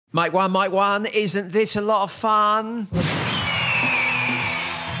Mike One, isn't this a lot of fun?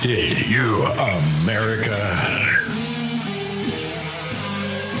 Did you, America?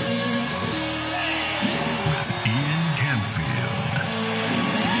 With Ian Campfield.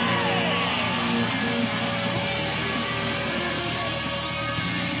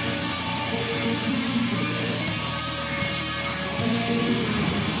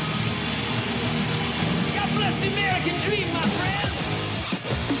 God bless the American dream, my friend.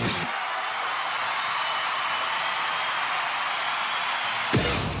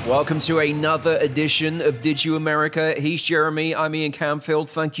 Welcome to another edition of Did You America? He's Jeremy, I'm Ian Camfield.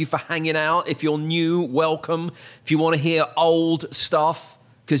 Thank you for hanging out. If you're new, welcome. If you want to hear old stuff,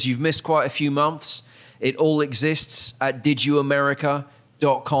 because you've missed quite a few months, it all exists at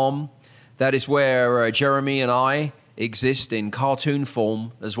didyouamerica.com. That is where Jeremy and I exist in cartoon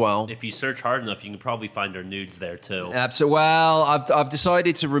form as well. If you search hard enough, you can probably find our nudes there too. Absolutely. Well, I've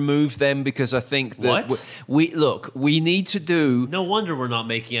decided to remove them because I think that we need to do No wonder we're not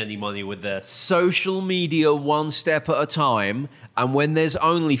making any money with this. social media one step at a time, and when there's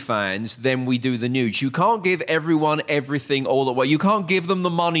OnlyFans, then we do the nudes. You can't give everyone everything all the way. You can't give them the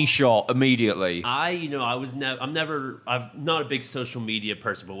money shot immediately. I'm not a big social media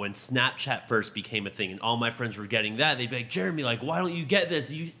person, but when Snapchat first became a thing and all my friends were getting that, they'd be like, Jeremy, like, why don't you get this?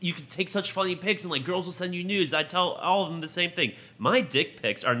 You could take such funny pics and like girls will send you nudes. I tell all of them the same thing. My dick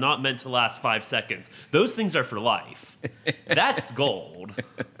pics are not meant to last 5 seconds. Those things are for life. That's gold.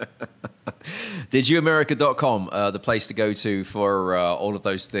 DidYouAmerica.com, the place to go to for all of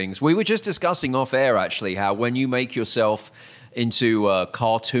those things. We were just discussing off air, actually, how when you make yourself into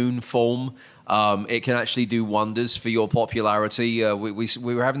cartoon form, it can actually do wonders for your popularity.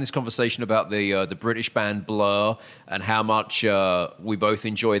 We were having this conversation about the British band Blur and how much we both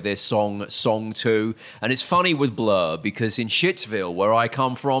enjoy their song 2. And it's funny with Blur because in Shittsville, where I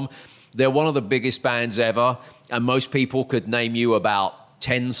come from, they're one of the biggest bands ever, and most people could name you about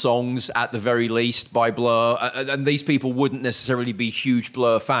 10 songs at the very least by Blur, and these people wouldn't necessarily be huge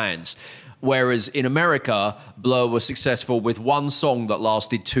Blur fans. Whereas in America, Blur was successful with one song that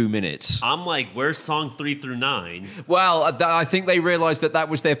lasted 2 minutes. I'm like, where's song 3 through 9? Well, I think they realized that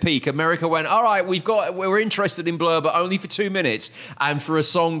was their peak. America went, all right, we're interested in Blur, but only for 2 minutes. And for a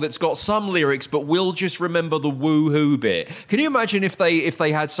song that's got some lyrics, but we'll just remember the woo-hoo bit. Can you imagine if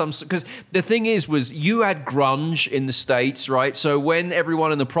they had some... Because the thing was you had grunge in the States, right? So when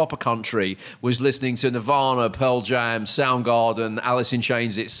everyone in the proper country was listening to Nirvana, Pearl Jam, Soundgarden, Alice in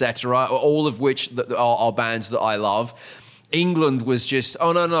Chains, etc., all of which are bands that I love, England was just,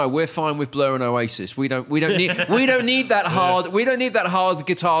 oh no, we're fine with Blur and Oasis. We don't need that hard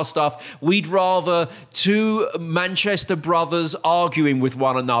guitar stuff. We'd rather two Manchester brothers arguing with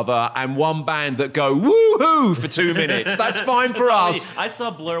one another and one band that go woohoo for 2 minutes. That's fine for us. I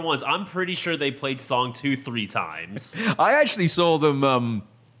saw Blur once. I'm pretty sure they played song 2 3 times. I actually saw them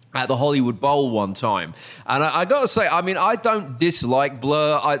at the Hollywood Bowl one time. And I got to say, I mean, I don't dislike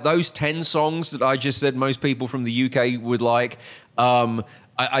Blur. Those 10 songs that I just said most people from the UK would like,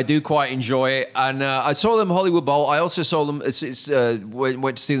 I do quite enjoy it. And I saw them Hollywood Bowl. I also saw them,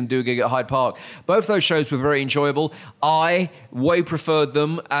 went to see them do a gig at Hyde Park. Both those shows were very enjoyable. I way preferred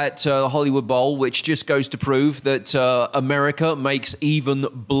them at Hollywood Bowl, which just goes to prove that America makes even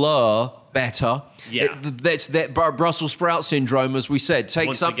Blur better. Yeah. That's that Brussels sprout syndrome, as we said.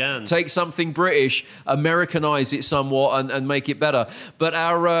 Take something British, Americanize it somewhat, and make it better. But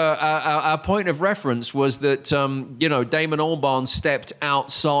our point of reference was that Damon Albarn stepped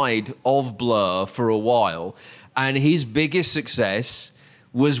outside of Blur for a while, and his biggest success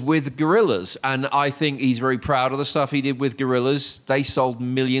was with Gorillaz, and I think he's very proud of the stuff he did with Gorillaz. They sold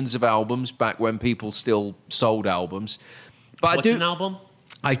millions of albums back when people still sold albums. But What's an album?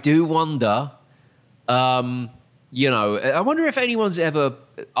 I do wonder, I wonder if anyone's ever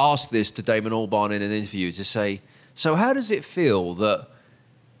asked this to Damon Albarn in an interview to say, so how does it feel that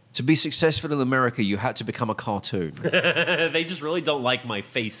to be successful in America, you had to become a cartoon? They just really don't like my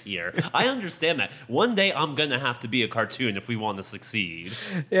face here. I understand that. One day I'm going to have to be a cartoon if we want to succeed.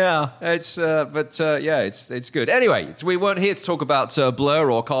 Yeah, it's good. Anyway, we weren't here to talk about Blur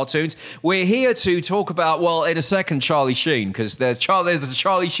or cartoons. We're here to talk about, well, in a second, Charlie Sheen, because there's a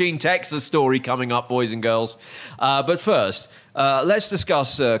Charlie Sheen Texas story coming up, boys and girls. But first, let's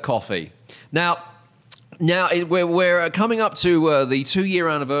discuss coffee. Now, we're coming up to the 2-year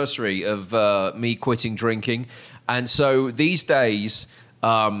anniversary of me quitting drinking. And so these days,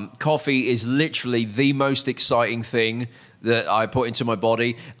 coffee is literally the most exciting thing that I put into my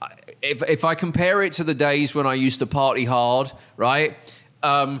body. If I compare it to the days when I used to party hard, right?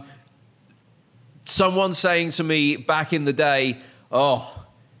 Someone saying to me back in the day, oh,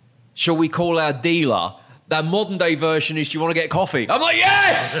 shall we call our dealer? That modern day version is, do you want to get coffee? I'm like,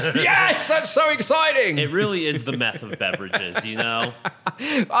 yes, yes, that's so exciting. It really is the meth of beverages, you know?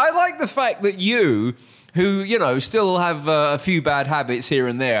 I like the fact that you, who, you know, still have a few bad habits here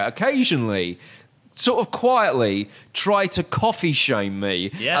and there, occasionally sort of quietly try to coffee shame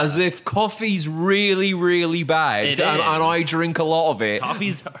me as if coffee's really, really bad and I drink a lot of it.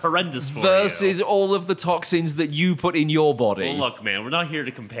 Coffee's horrendous for versus you. all of the toxins that you put in your body. Well, look, man, we're not here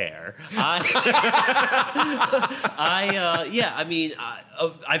to compare. I've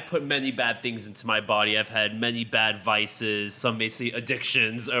put many bad things into my body. I've had many bad vices, some may say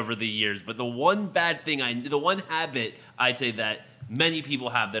addictions over the years. But the one the one habit I'd say that many people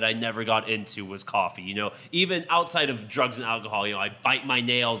have that I never got into was coffee. You know, even outside of drugs and alcohol, you know, I bite my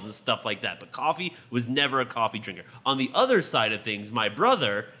nails and stuff like that. But coffee was never a coffee drinker. On the other side of things, my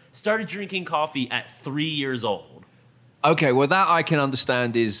brother started drinking coffee at 3 years old. Okay, well, that I can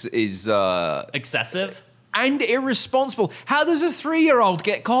understand is excessive and irresponsible. How does a 3-year-old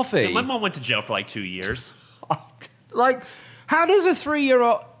get coffee? Yeah, my mom went to jail for like 2 years. Like, how does a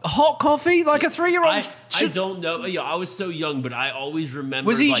 3-year-old hot coffee? Like a 3-year-old? I don't know. Yeah, I was so young, but I always remember.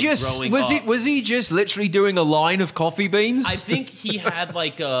 Was he growing he just literally doing a line of coffee beans? I think he had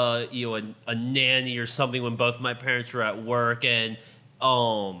like a nanny or something when both my parents were at work, and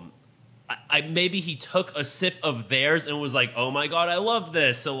maybe he took a sip of theirs and was like, "Oh my god, I love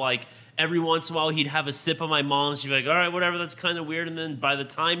this." So like every once in a while he'd have a sip of my mom's. She'd be like, "All right, whatever, that's kind of weird." And then by the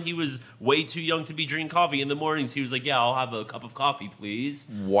time he was way too young to be drinking coffee in the mornings, he was like, "Yeah, I'll have a cup of coffee, please."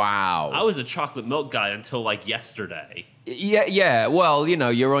 Wow. I was a chocolate milk guy until like yesterday. Yeah. Well, you know,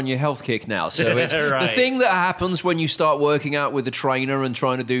 you're on your health kick now. So it's right. The thing that happens when you start working out with a trainer and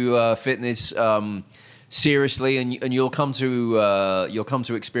trying to do fitness seriously, and you'll come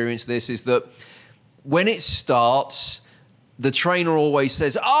to experience this, is that when it starts, the trainer always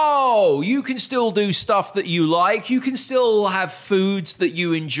says, "Oh, you can still do stuff that you like. You can still have foods that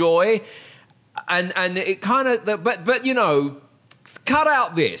you enjoy," and it kind of, but you know, cut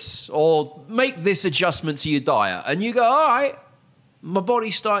out this or make this adjustment to your diet, and you go, "All right, my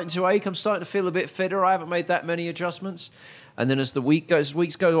body's starting to ache. I'm starting to feel a bit fitter. I haven't made that many adjustments." And then as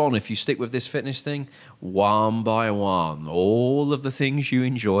weeks go on, if you stick with this fitness thing, one by one, all of the things you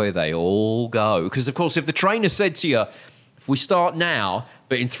enjoy, they all go. Because of course, if the trainer said to you, "If we start now,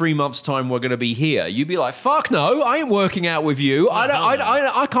 but in 3 months' time we're going to be here," you'd be like, "Fuck no, I ain't working out with you.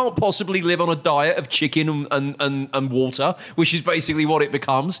 I can't possibly live on a diet of chicken and water," which is basically what it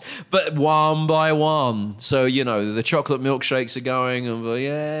becomes. But one by one, so you know the chocolate milkshakes are going, and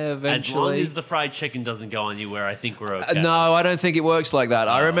eventually. As long as the fried chicken doesn't go anywhere, I think we're okay. No, I don't think it works like that.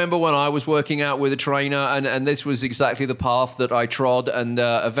 I remember when I was working out with a trainer, and this was exactly the path that I trod, and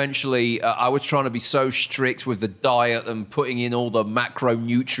eventually I was trying to be so strict with the diet and putting in all the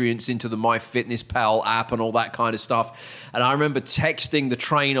macronutrients into the MyFitnessPal app and all that kind of stuff. And I remember texting the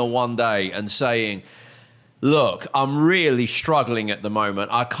trainer one day and saying, "Look, I'm really struggling at the moment.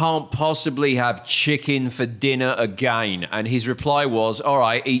 I can't possibly have chicken for dinner again." And his reply was, "All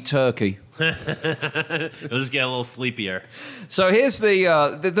right, eat turkey." It'll just get a little sleepier. So here's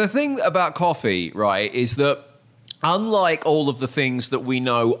the thing about coffee, right, is that unlike all of the things that we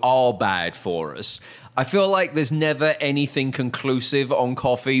know are bad for us, I feel like there's never anything conclusive on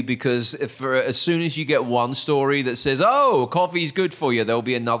coffee, because as soon as you get one story that says, "Oh, coffee's good for you," there'll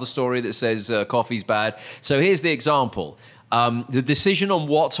be another story that says coffee's bad. So here's the example. The decision on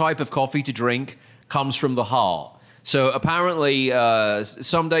what type of coffee to drink comes from the heart. So apparently,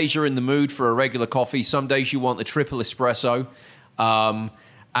 some days you're in the mood for a regular coffee. Some days you want the triple espresso.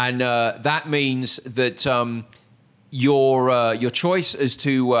 And that means that your choice as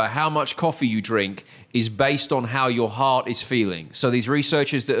to how much coffee you drink is based on how your heart is feeling. So these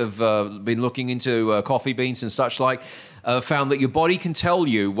researchers that have been looking into coffee beans and such like found that your body can tell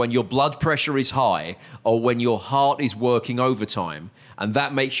you when your blood pressure is high or when your heart is working overtime, and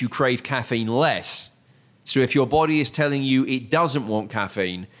that makes you crave caffeine less. So if your body is telling you it doesn't want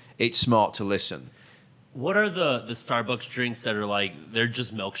caffeine, it's smart to listen. What are the Starbucks drinks that are like, they're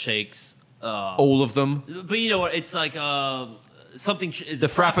just milkshakes? All of them. But you know what? It's like something. Is the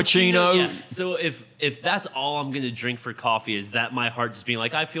Frappuccino? Yeah. So if that's all I'm going to drink for coffee, is that my heart just being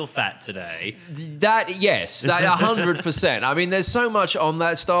like, I feel fat today? That 100%. I mean, there's so much on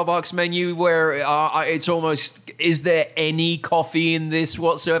that Starbucks menu where it's almost, is there any coffee in this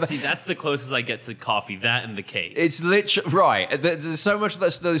whatsoever? See, that's the closest I get to coffee. That and the cake. It's literally right. There's so much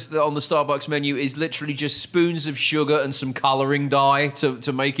that's on the Starbucks menu is literally just spoons of sugar and some coloring dye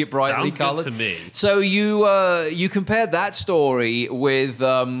to make it brightly Sounds colored. good to me. So you compare that story story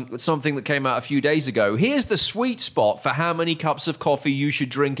with something that came out a few days ago. Here's the sweet spot for how many cups of coffee you should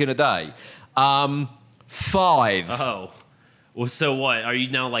drink in a day. 5. Oh. Well, so what? Are you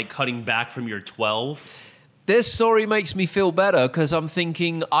now like cutting back from your 12? This story makes me feel better because I'm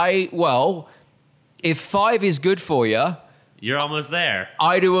thinking, if 5 is good for you, You're almost there.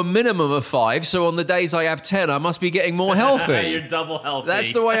 I do a minimum of 5. So on the days I have 10, I must be getting more healthy. You're double healthy.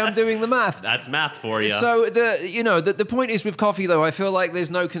 That's the way I'm doing the math. That's math for you. So the point is with coffee though, I feel like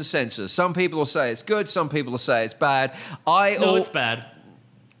there's no consensus. Some people will say it's good, some people will say it's bad. It's bad.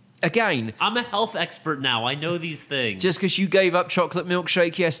 Again, I'm a health expert now. I know these things. just because you gave up chocolate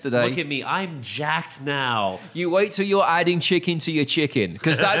milkshake yesterday, Look at me. I'm jacked now. you wait till you're adding chicken to your chicken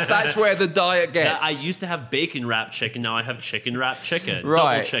because that's where the diet gets. I used to have bacon wrapped chicken. Now I have chicken wrapped chicken.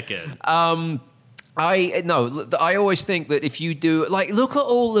 Right. Double chicken. I always think that if you do look at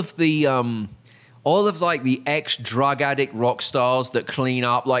all of the ex-drug addict rock stars that clean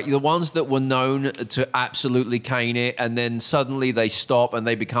up, like the ones that were known to absolutely cane it, and then suddenly they stop and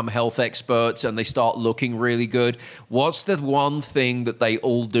they become health experts and they start looking really good. What's the one thing that they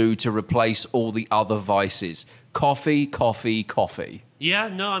all do to replace all the other vices? Coffee, coffee, coffee. Yeah,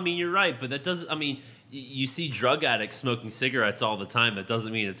 no, I mean, you're right. But that doesn't, you see drug addicts smoking cigarettes all the time. That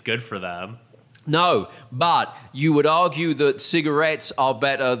doesn't mean it's good for them. No, but you would argue that cigarettes are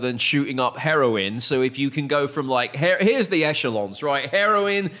better than shooting up heroin. So if you can go from here's the echelons, right?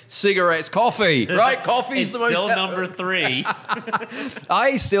 Heroin, cigarettes, coffee, right? Coffee's It's the most... still number 3.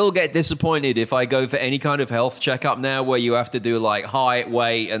 I still get disappointed if I go for any kind of health checkup now where you have to do height,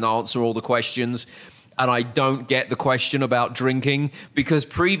 weight, and answer all the questions. And I don't get the question about drinking because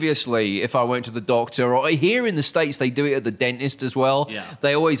previously, if I went to the doctor, or here in the States, they do it at the dentist as well. Yeah.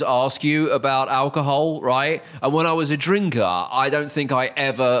 They always ask you about alcohol, right? And when I was a drinker, I don't think I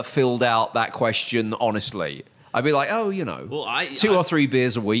ever filled out that question honestly. I'd be like, well, 2 or 3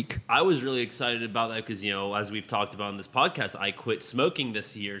 beers a week. I was really excited about that because, as we've talked about on this podcast, I quit smoking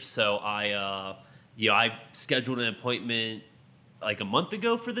this year. So I scheduled an appointment like a month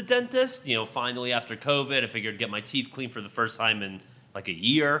ago for the dentist. Finally after COVID, I figured I'd get my teeth cleaned for the first time in like a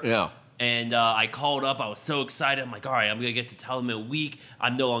year. Yeah. And I called up. I was so excited. I'm like, all right, I'm going to get to tell them in a week.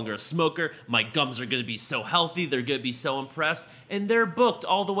 I'm no longer a smoker. My gums are going to be so healthy. They're going to be so impressed. And they're booked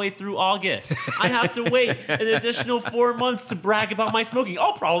all the way through August. I have to wait an additional 4 months to brag about my smoking.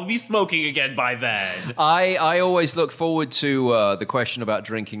 I'll probably be smoking again by then. I always look forward to the question about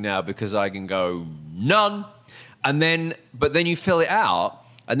drinking now because I can go, none. But then you fill it out,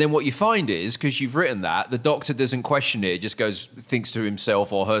 and then what you find is, because you've written that, the doctor doesn't question it, just thinks to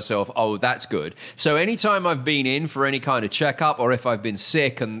himself or herself, oh, that's good. So anytime I've been in for any kind of checkup, or if I've been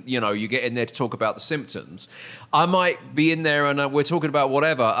sick and, you get in there to talk about the symptoms, I might be in there and we're talking about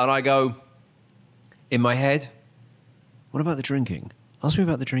whatever, and I go, in my head, what about the drinking? Ask me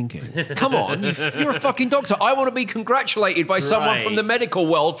about the drinking. Come on, you're a fucking doctor. I want to be congratulated by someone from the medical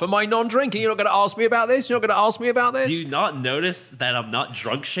world for my non-drinking. You're not going to ask me about this? You're not going to ask me about this? Do you not notice that I'm not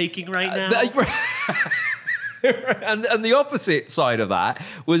drunk shaking right now? And the opposite side of that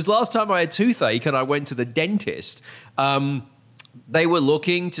was last time I had toothache and I went to the dentist. They were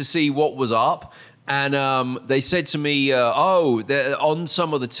looking to see what was up. And they said to me, on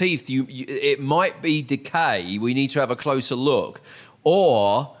some of the teeth, it might be decay. We need to have a closer look.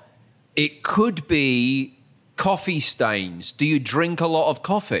 Or it could be coffee stains. Do you drink a lot of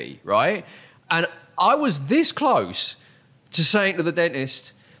coffee, right? And I was this close to saying to the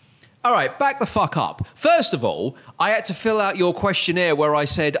dentist, all right, back the fuck up. First of all, I had to fill out your questionnaire where I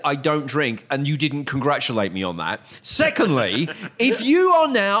said I don't drink, and you didn't congratulate me on that. Secondly, if you are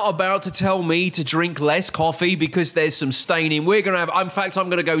now about to tell me to drink less coffee because there's some staining, I'm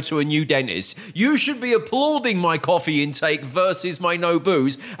going to go to a new dentist. You should be applauding my coffee intake versus my no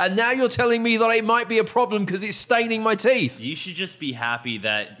booze, and now you're telling me that it might be a problem because it's staining my teeth. You should just be happy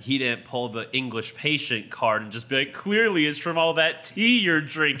that he didn't pull the English patient card and just be like, clearly it's from all that tea you're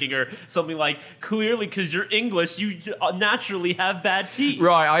drinking, or something like, clearly because you're English, you naturally have bad teeth.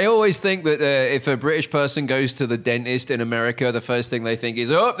 Right, I always think that if a British person goes to the dentist in America, the first thing they think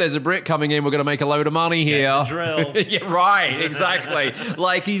is, oh, there's a Brit coming in, we're going to make a load of money here. Get the drill. Yeah, right, exactly.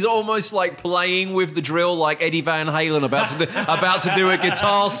 Like he's almost like playing with the drill like Eddie Van Halen about to do a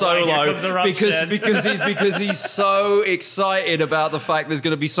guitar solo because he's so excited about the fact there's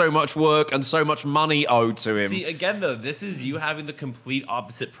going to be so much work and so much money owed to him. See, again, though, this is you having the complete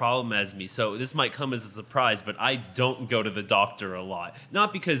opposite problem as me. So this might come as a surprise, but I don't go to the doctor a lot.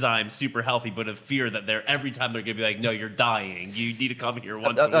 Not because I'm super healthy, but of fear that every time they're going to be like, no, you're dying. You need to come here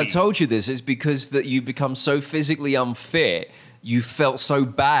once a week. I told you this. It's because that you become so physically unfit you felt so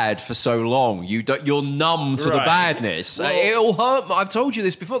bad for so long. You're numb to the Right. badness. Well- It'll hurt. I've told you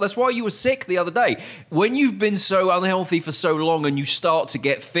this before. That's why you were sick the other day. When you've been so unhealthy for so long and you start to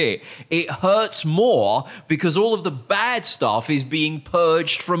get fit, it hurts more because all of the bad stuff is being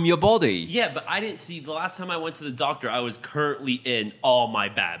purged from your body. Yeah, but I didn't see the last time I went to the doctor, I was currently in all my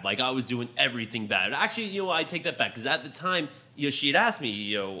bad. Like I was doing everything bad. Actually, I take that back because at the time, she had asked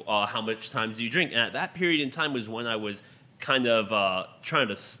me, how much times do you drink? And at that period in time was when I was kind of trying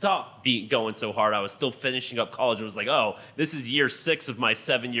to stop going so hard. I was still finishing up college. It was like, oh, this is year 6 of my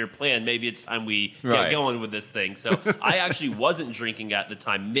 7-year plan. Maybe it's time we Right. get going with this thing. So I actually wasn't drinking at the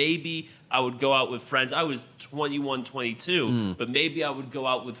time. Maybe I would go out with friends. I was 21, 22, but maybe I would go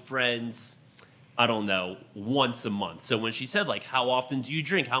out with friends, I don't know, once a month. So when she said, like, how often do you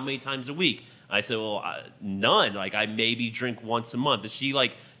drink? How many times a week? I said, well, none. Like, I maybe drink once a month. And she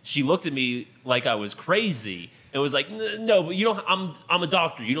looked at me like I was crazy. It was like, no, but you don't. I'm a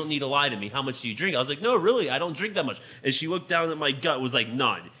doctor. You don't need to lie to me. How much do you drink? I was like, no, really, I don't drink that much. And she looked down at my gut, was like,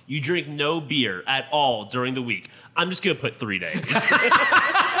 none. You drink no beer at all during the week. I'm just gonna put 3 days. And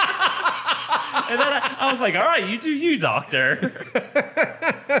then I was like, all right, you do you, doctor.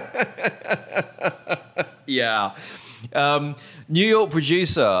 Yeah. New York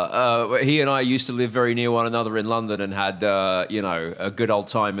producer, he and I used to live very near one another in London and had, a good old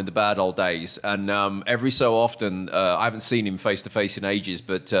time in the bad old days. And every so often, I haven't seen him face to face in ages,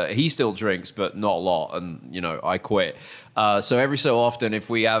 but he still drinks, but not a lot. And, I quit. So every so often, if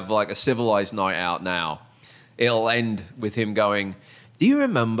we have like a civilized night out now, it'll end with him going, do you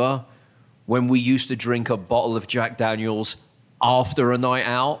remember when we used to drink a bottle of Jack Daniels after a night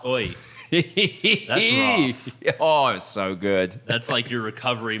out? Oi, that's rough. Oh, it's so good. That's like your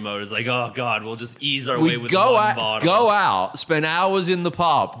recovery mode. Is like, oh God, we'll just ease our We way with go one bottle. go out, spend hours in the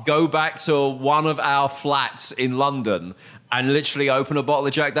pub, go back to one of our flats in London, and literally open a bottle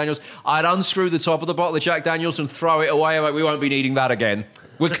of Jack Daniels. I'd unscrew the top of the bottle of Jack Daniels and throw it away. I'm like, we won't be needing that again.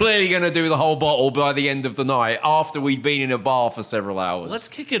 We're clearly going to do the whole bottle by the end of the night after we've been in a bar for several hours. Let's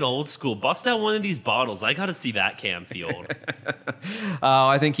kick it old school. Bust out one of these bottles. I got to see that Camfield.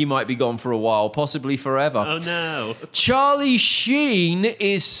 I think he might be gone for a while, possibly forever. Oh no. Charlie Sheen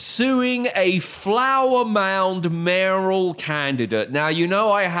is suing a Flower Mound mayoral candidate. Now,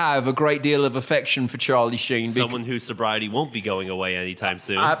 I have a great deal of affection for Charlie Sheen. Someone whose sobriety won't be going away anytime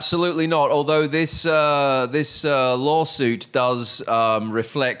soon. Absolutely not. Although this lawsuit does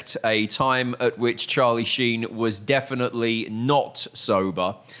reflect a time at which Charlie Sheen was definitely not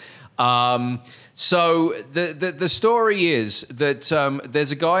sober. So the story is that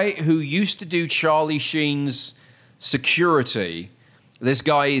there's a guy who used to do Charlie Sheen's security. This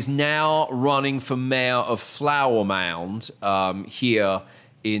guy is now running for mayor of Flower Mound here.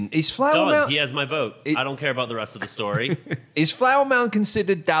 Is Flower Done. Mound? He has my vote. I don't care about the rest of the story. Is Flower Mound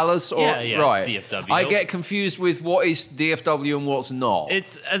considered Dallas or Yeah, right? it's DFW. I get confused with what is DFW and what's not.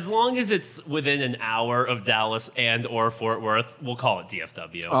 It's as long as it's within an hour of Dallas and or Fort Worth, we'll call it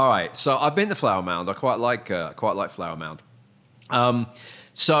DFW. All right, so I've been to Flower Mound. I quite like Flower Mound.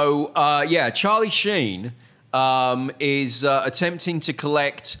 Charlie Sheen is attempting to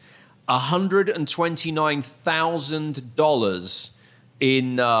collect $129,000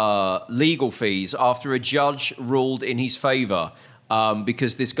 in legal fees after a judge ruled in his favor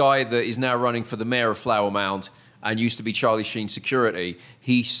because this guy that is now running for the mayor of Flower Mound and used to be Charlie Sheen's security,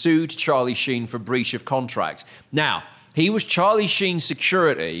 he sued Charlie Sheen for breach of contract. Now, he was Charlie Sheen's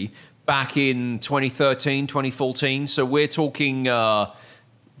security back in 2013, 2014, so we're talking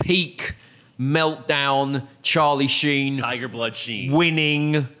peak meltdown Charlie Sheen Tiger Blood Sheen.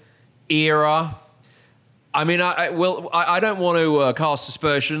 winning era. I mean, I don't want to cast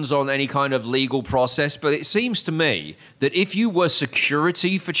aspersions on any kind of legal process, but it seems to me that if you were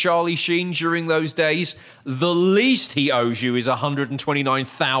security for Charlie Sheen during those days, the least he owes you is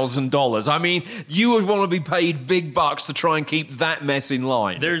 $129,000. I mean, you would want to be paid big bucks to try and keep that mess in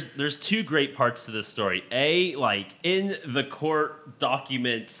line. There's two great parts to this story. A, like in the court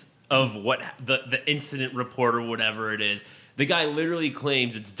documents of what the incident report or whatever it is, the guy literally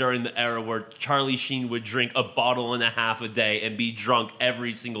claims it's during the era where Charlie Sheen would drink a bottle and a half a day and be drunk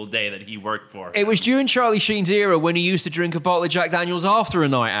every single day that he worked for. It was during Charlie Sheen's era when he used to drink a bottle of Jack Daniels after a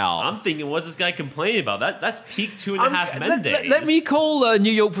night out. I'm thinking, what's this guy complaining about? That's peak 2.5 men days. Let me call a New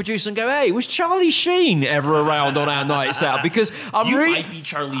York producer and go, hey, was Charlie Sheen ever around on our nights out? Because You might be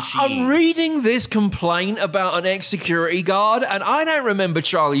Charlie Sheen. I'm reading this complaint about an ex-security guard, and I don't remember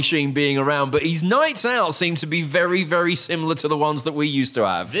Charlie Sheen being around, but his nights out seem to be very, very similar to the ones that we used to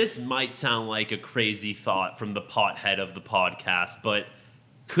have. This might sound like a crazy thought from the pothead of the podcast, but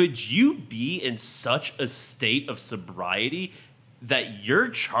could you be in such a state of sobriety that you're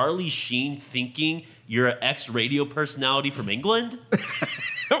Charlie Sheen thinking you're an ex-radio personality from England?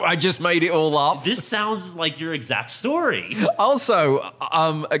 I just made it all up. This sounds like your exact story. Also,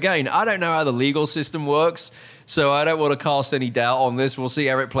 again, I don't know how the legal system works, so I don't want to cast any doubt on this. We'll see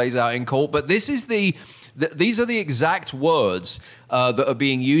how it plays out in court. But this is these are the exact words that are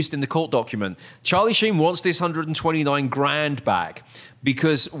being used in the court document. Charlie Sheen wants this 129 grand back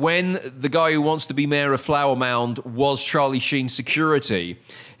because when the guy who wants to be mayor of Flower Mound was Charlie Sheen's security,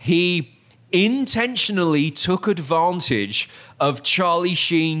 he intentionally took advantage of Charlie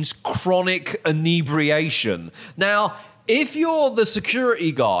Sheen's chronic inebriation. Now, if you're the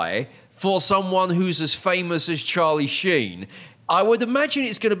security guy for someone who's as famous as Charlie Sheen, I would imagine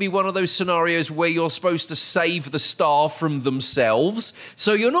it's going to be one of those scenarios where you're supposed to save the star from themselves.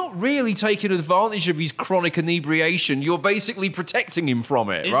 So you're not really taking advantage of his chronic inebriation. You're basically protecting him from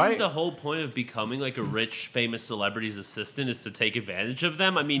it, Isn't right? the whole point of becoming like a rich, famous celebrity's assistant is to take advantage of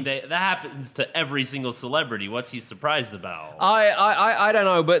them? I mean, that happens to every single celebrity. What's he surprised about? I don't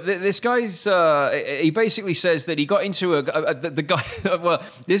know, but this guy's he basically says that he got into the guy. Well,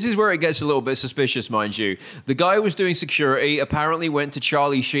 this is where it gets a little bit suspicious, mind you. The guy who was doing security apparently went to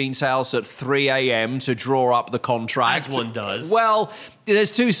Charlie Sheen's house at 3 a.m. to draw up the contract. As one does. Well,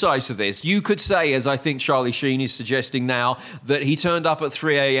 there's two sides to this. You could say, as I think Charlie Sheen is suggesting now, that he turned up at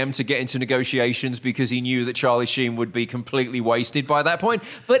 3 a.m. to get into negotiations because he knew that Charlie Sheen would be completely wasted by that point.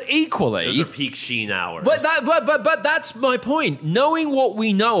 But equally, Those are peak Sheen hours. but that's my point. Knowing what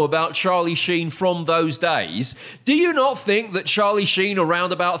we know about Charlie Sheen from those days, do you not think that Charlie Sheen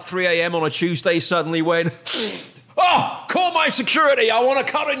around about 3 a.m. on a Tuesday suddenly went, "Oh, call my security. I want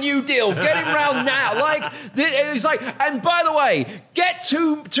to cut a new deal. Get him round now." Like, it was like, and by the way, get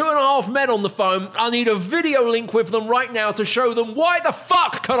two and a half men on the phone. I need a video link with them right now to show them why the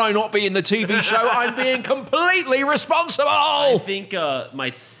fuck can I not be in the TV show? I'm being completely responsible. I think my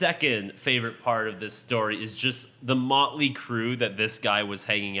second favorite part of this story is just the motley crew that this guy was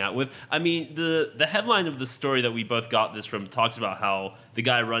hanging out with. I mean, the headline of the story that we both got this from talks about how the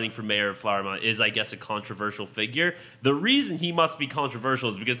guy running for mayor of Flower Mound is, I guess, a controversial figure. The reason he must be controversial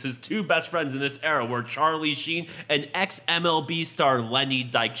is because his two best friends in this era were Charlie Sheen and ex-MLB star Lenny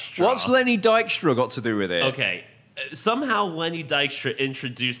Dykstra. What's Lenny Dykstra got to do with it? Okay. Somehow Lenny Dykstra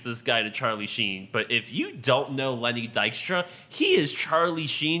introduced this guy to Charlie Sheen, but if you don't know Lenny Dykstra, he is Charlie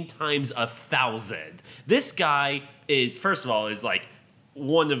Sheen times 1,000. This guy is, first of all, is like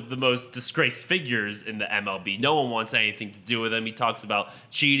one of the most disgraced figures in the MLB. No one wants anything to do with him. He talks about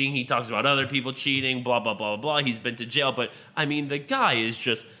cheating. He talks about other people cheating, blah, blah, blah, blah. He's been to jail. But, I mean, the guy is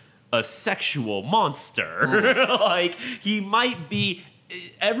just a sexual monster. Like, he might be...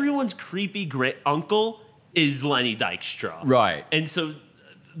 Everyone's creepy great uncle is Lenny Dykstra. Right. And so...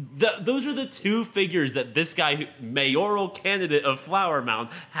 those are the two figures that this guy, mayoral candidate of Flower Mound,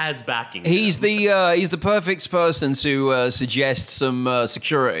 has backing him. He's the perfect person to suggest some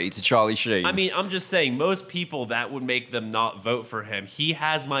security to Charlie Sheen. I mean, I'm just saying, most people, that would make them not vote for him. He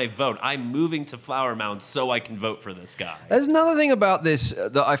has my vote. I'm moving to Flower Mound so I can vote for this guy. There's another thing about this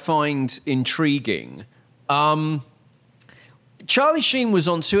that I find intriguing. Charlie Sheen was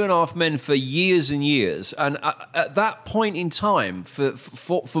on Two and a Half Men for years and years, and at that point in time,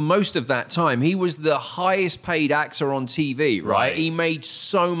 for most of that time, he was the highest paid actor on TV, right? He made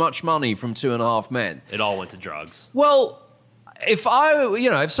so much money from Two and a Half Men. It all went to drugs. Well, if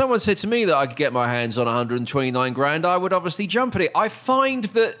someone said to me that I could get my hands on 129 grand, I would obviously jump at it. I find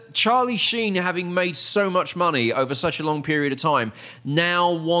that Charlie Sheen, having made so much money over such a long period of time,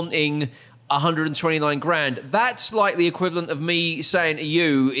 now wanting 129 grand, that's like the equivalent of me saying to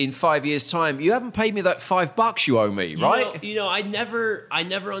you in 5 years' time, you haven't paid me that $5 you owe me, right? I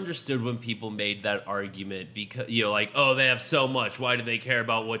never understood when people made that argument because, like, oh, they have so much. Why do they care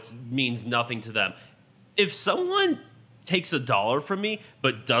about what means nothing to them? If someone takes $1 from me,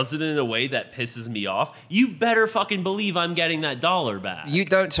 but does it in a way that pisses me off, you better fucking believe I'm getting that $1 back. You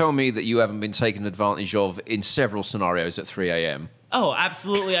don't tell me that you haven't been taken advantage of in several scenarios at 3 a.m. Oh,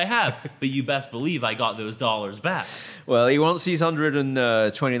 absolutely I have. But you best believe I got those dollars back. Well, he wants these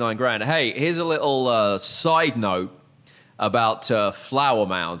 129 grand. Hey, here's a little side note about Flower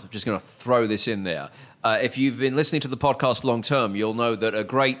Mound. I'm just going to throw this in there. If you've been listening to the podcast long term, you'll know that a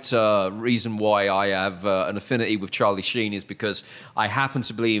great reason why I have an affinity with Charlie Sheen is because I happen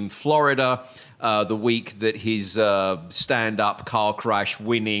to be in Florida the week that his stand-up car crash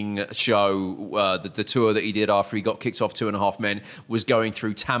winning show, the tour that he did after he got kicked off Two and a Half Men, was going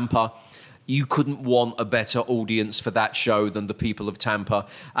through Tampa. You couldn't want a better audience for that show than the people of Tampa.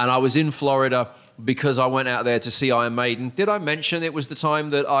 And I was in Florida because I went out there to see Iron Maiden. Did I mention it was the time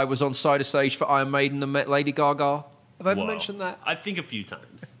that I was on side of stage for Iron Maiden and met Lady Gaga? Have I ever Whoa. mentioned that? I think a few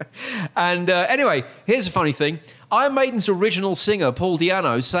times. And anyway, here's a funny thing. Iron Maiden's original singer, Paul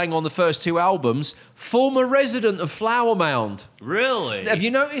Di'Anno, sang on the first 2 albums, former resident of Flower Mound. Really? Have you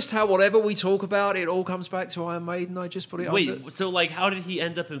noticed how whatever we talk about, it all comes back to Iron Maiden? I just put it Wait, under. so like, how did he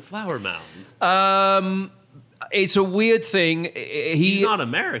end up in Flower Mound? It's a weird thing. He's not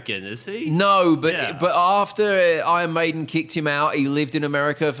American, is he? No, but Yeah. but after Iron Maiden kicked him out, he lived in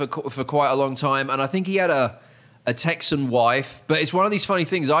America for quite a long time, and I think he had a Texan wife. But it's one of these funny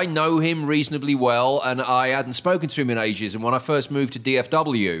things. I know him reasonably well, and I hadn't spoken to him in ages. And when I first moved to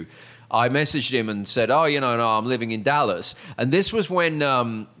DFW, I messaged him and said, "Oh, no, I'm living in Dallas." And this was when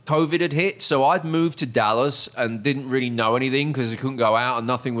COVID had hit, so I'd moved to Dallas and didn't really know anything because I couldn't go out and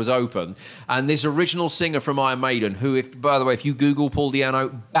nothing was open. And this original singer from Iron Maiden, who, by the way, if you Google Paul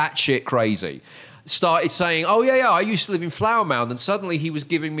Di'Anno, batshit crazy, started saying, "Oh yeah, I used to live in Flower Mound," and suddenly he was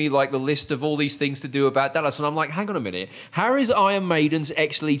giving me like the list of all these things to do about Dallas, and I'm like, hang on a minute, how is Iron Maiden's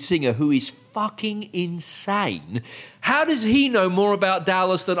ex-lead singer, who is fucking insane, how does he know more about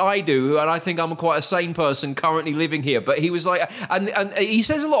Dallas than I do? And I think I'm quite a sane person currently living here. But he was like, and he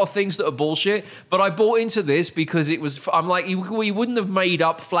says a lot of things that are bullshit, but I bought into this because it was, I'm like, he wouldn't have made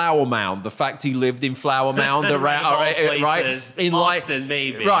up Flower Mound, the fact he lived in Flower Mound around, right? In Boston,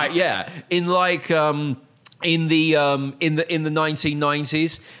 maybe. Right, yeah. In like in the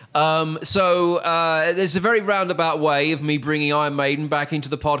 1990s. There's a very roundabout way of me bringing Iron Maiden back into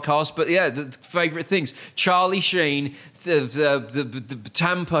the podcast, but yeah, the favorite things: Charlie Sheen, the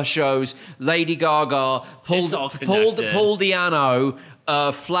Tampa shows, Lady Gaga, Paul Di'Anno,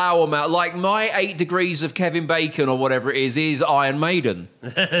 Flower Mound. Like my 8 degrees of Kevin Bacon or whatever it is Iron Maiden,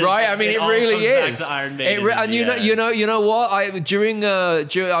 right? I mean, it really is. Back to Iron Maiden, And you know what?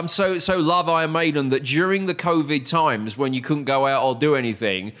 I'm so love Iron Maiden that during the COVID times when you couldn't go out or do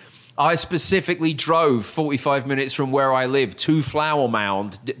anything, I specifically drove 45 minutes from where I live to Flower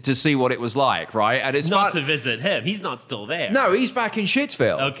Mound to see what it was like, right? And it's Not fun. to visit him. He's not still there. No, he's back in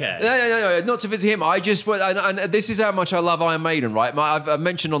Shittsville. Okay. No, not to visit him. I just went, and this is how much I love Iron Maiden, right? I've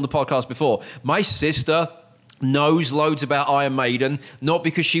mentioned on the podcast before, my sister knows loads about Iron Maiden, not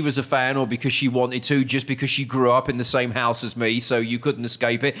because she was a fan or because she wanted to, just because she grew up in the same house as me, so you couldn't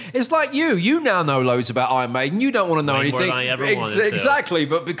escape it. It's like you now know loads about Iron Maiden. You don't want to know Way anything. more than I ever wanted to. Exactly,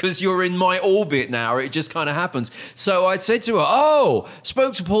 but because you're in my orbit now, it just kind of happens. So I'd said to her, "Oh,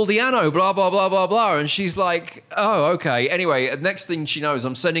 spoke to Paul Di'Anno, blah, blah, blah, blah, blah," and she's like, "Oh, okay." Anyway, next thing she knows,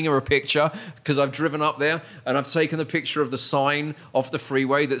 I'm sending her a picture because I've driven up there and I've taken a picture of the sign off the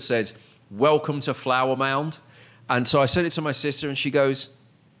freeway that says, "Welcome to Flower Mound." And so I sent it to my sister, and she goes,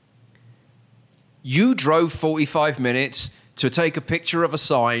 "You drove 45 minutes to take a picture of a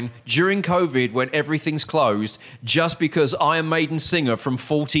sign during COVID when everything's closed just because Iron Maiden singer from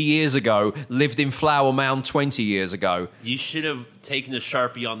 40 years ago lived in Flower Mound 20 years ago." You should have taken a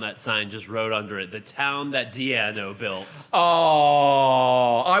Sharpie on that sign, just wrote under it, "The town that Di'Anno built."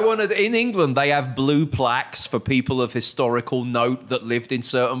 Oh, I wanted. In England, they have blue plaques for people of historical note that lived in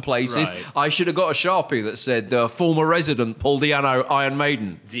certain places. Right. I should have got a Sharpie that said, "Former resident Paul Di'Anno, Iron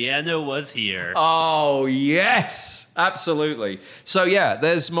Maiden." Di'Anno was here. Oh, yes, absolutely. So yeah,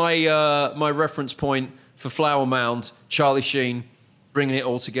 there's my my reference point for Flower Mound, Charlie Sheen, bringing it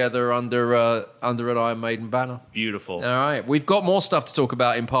all together under an Iron Maiden banner. Beautiful. All right, we've got more stuff to talk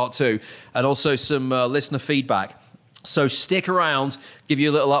about in part 2, and also some listener feedback. So stick around, give you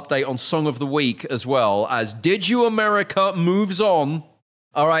a little update on Song of the Week as well as Did You America moves on.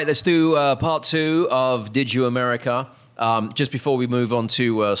 All right, let's do part 2 of Did You America. Just before we move on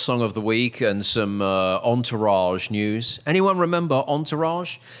to Song of the Week and some Entourage news. Anyone remember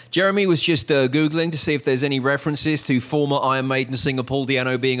Entourage? Jeremy was just Googling to see if there's any references to former Iron Maiden singer Paul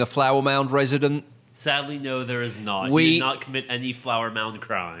Di'Anno being a Flower Mound resident. Sadly, no, there is not. We- He did not commit any Flower Mound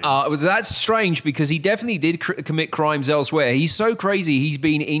crimes. That's strange because he definitely did commit crimes elsewhere. He's so crazy, he's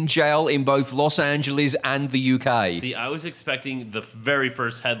been in jail in both Los Angeles and the UK. See, I was expecting the very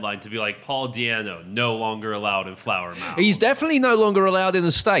first headline to be like, Paul Di'Anno, no longer allowed in Flower Mound. He's definitely no longer allowed in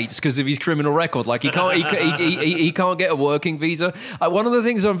the States because of his criminal record. Like he can't get a working visa. One of the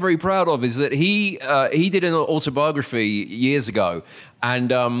things I'm very proud of is that he did an autobiography years ago,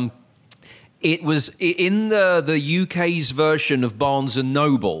 and it was in the UK's version of Barnes and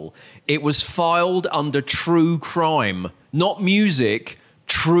Noble. It was filed under true crime, not music.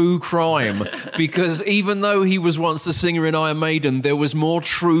 True crime, because even though he was once the singer in Iron Maiden, there was more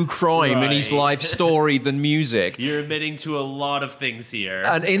true crime in his Right. life story than music. You're admitting to a lot of things here.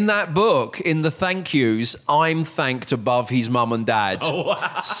 And in that book, in the thank yous, I'm thanked above his mum and dad. Oh,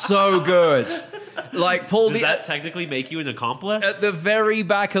 wow. So good. Like Paul Does that technically make you an accomplice? At the very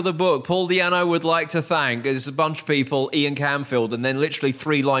back of the book, Paul Di'Anno would like to thank, there's a bunch of people, Ian Camfield, and then literally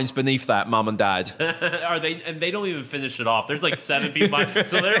 3 lines beneath that, Mum and Dad. Are they? And they don't even finish it off. There's like 7 people,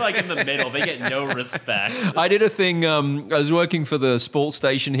 so they're like in the middle. They get no respect. I did a thing. I was working for the sports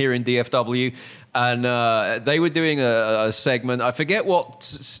station here in DFW, and they were doing a segment. I forget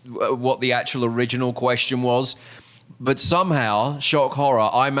what the actual original question was. But somehow, shock horror,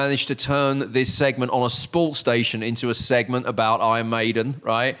 I managed to turn this segment on a sports station into a segment about Iron Maiden,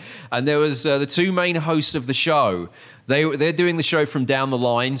 right? And there was the 2 main hosts of the show. They're doing the show from down the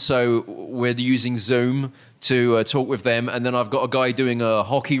line, so we're using Zoom to talk with them. And then I've got a guy doing a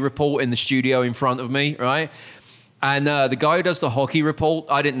hockey report in the studio in front of me, right? And the guy who does the hockey report,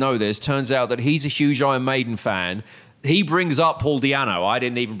 I didn't know this, turns out that he's a huge Iron Maiden fan. He brings up Paul Di'Anno. I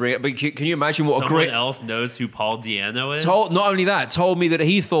didn't even bring it. But can you imagine what Someone else knows who Paul Di'Anno is? Not only that, told me that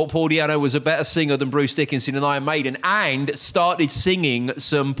he thought Paul Di'Anno was a better singer than Bruce Dickinson in Iron Maiden, and started singing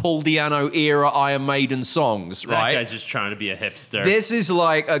some Paul Di'Anno era Iron Maiden songs, right? That guy's just trying to be a hipster. This is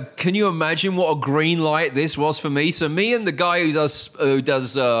like, can you imagine what a green light this was for me? So me and the guy who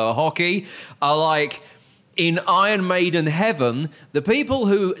does hockey are like, in Iron Maiden heaven, the people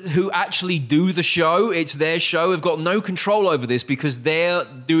who actually do the show, it's their show, have got no control over this because they're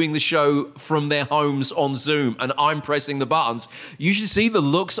doing the show from their homes on Zoom and I'm pressing the buttons. You should see the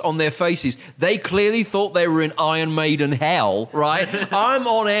looks on their faces. They clearly thought they were in Iron Maiden hell, right? I'm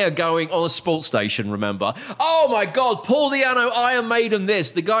on air going on a sports station, remember? Oh my God, Paul Di'Anno, Iron Maiden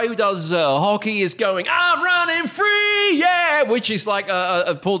this. The guy who does hockey is going, I'm running free, yeah, which is like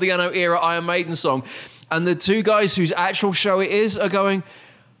a Paul Di'Anno era Iron Maiden song. And the 2 guys whose actual show it is are going,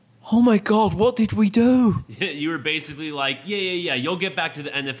 oh my God, what did we do? You were basically like, yeah, you'll get back to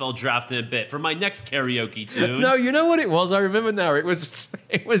the NFL draft in a bit for my next karaoke tune. No, you know what it was? I remember now. It was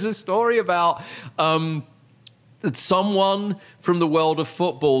a story about someone from the world of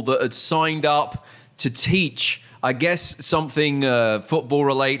football that had signed up to teach, I guess, something football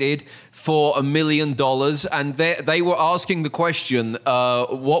related for $1 million, and they were asking the question,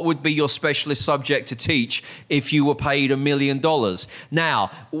 what would be your specialist subject to teach if you were paid $1 million?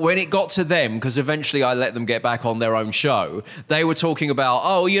 Now, when it got to them, because eventually I let them get back on their own show, they were talking about,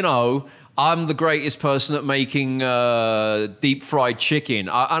 I'm the greatest person at making deep fried chicken.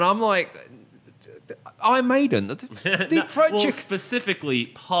 And I'm like, Iron Maiden, deep fried chicken. Specifically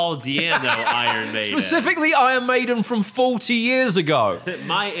Paul Di'Anno Iron Maiden. Specifically Iron Maiden from 40 years ago.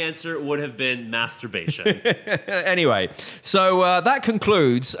 My answer would have been masturbation. Anyway, so that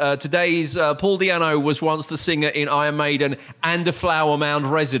concludes today's Paul Di'Anno was once the singer in Iron Maiden and a Flower Mound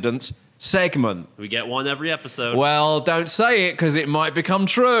resident segment. We get one every episode. Well, don't say it because it might become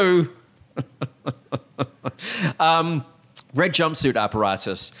true. Red jumpsuit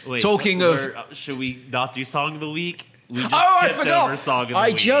apparatus. Wait, Talking of, should we not do song of the week? We just I skipped forgot. over song of the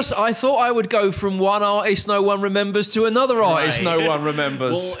week. I thought I would go from one artist no one remembers to another artist no one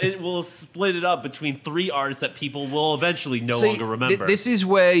remembers. We'll split it up between 3 artists that people will eventually no longer remember. This is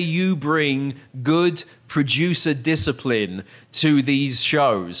where you bring good producer discipline to these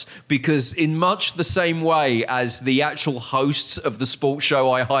shows, because in much the same way as the actual hosts of the sports show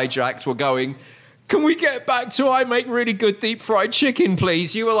I hijacked were going, can we get back to I make really good deep fried chicken,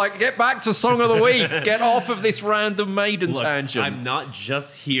 please? You were like, get back to song of the week. Get off of this random Maiden tangent. I'm not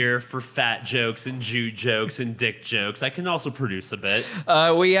just here for fat jokes and Jude jokes and dick jokes. I can also produce a bit.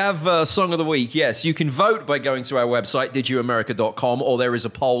 We have song of the week. Yes, you can vote by going to our website, didyouamerica.com, or there is a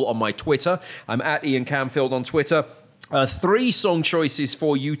poll on my Twitter. I'm at Ian Camfield on Twitter. 3 song choices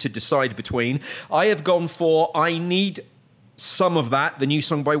for you to decide between. I have gone for I Need Some of That, the new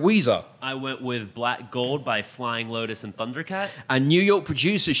song by Weezer. I went with Black Gold by Flying Lotus and Thundercat. And New York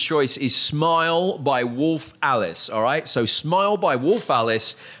producer's choice is Smile by Wolf Alice, all right? So Smile by Wolf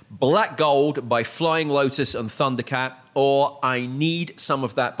Alice, Black Gold by Flying Lotus and Thundercat, or I Need Some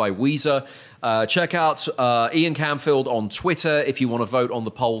of That by Weezer. Check out Ian Camfield on Twitter if you want to vote on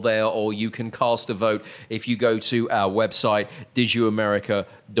the poll there, or you can cast a vote if you go to our website,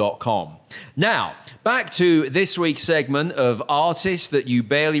 didyouamerica.com. Now, back to this week's segment of artists that you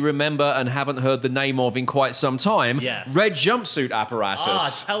barely remember and haven't heard the name of in quite some time. Yes. Red Jumpsuit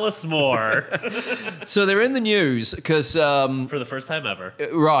Apparatus. Tell us more. So they're in the news because... For the first time ever.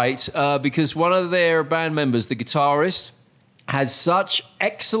 Right, because one of their band members, the guitarist, has such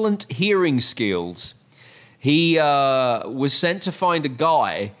excellent hearing skills. He was sent to find a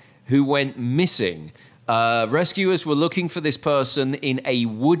guy who went missing Rescuers were looking for this person in a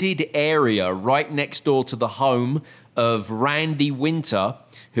wooded area right next door to the home of Randy Winter,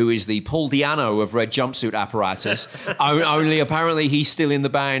 who is the Paul Di'Anno of Red Jumpsuit Apparatus. Only apparently he's still in the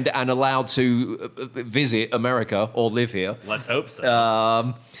band and allowed to visit America or live here. Let's hope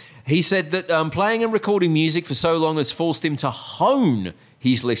so. He said that playing and recording music for so long has forced him to hone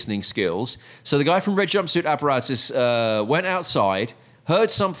his listening skills. So the guy from Red Jumpsuit Apparatus went outside, heard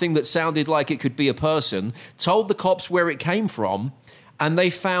something that sounded like it could be a person, told the cops where it came from, and they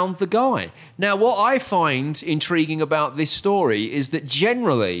found the guy. Now, what I find intriguing about this story is that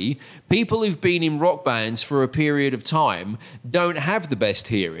generally, people who've been in rock bands for a period of time don't have the best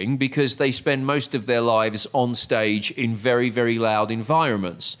hearing because they spend most of their lives on stage in very, very loud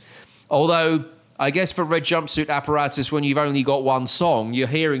environments. Although, I guess for Red Jumpsuit Apparatus, when you've only got one song, your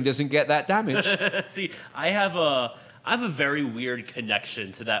hearing doesn't get that damaged. See, I have a very weird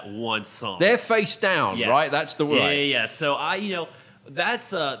connection to that one song. They're face down, Yes. right? That's the word. Yeah. So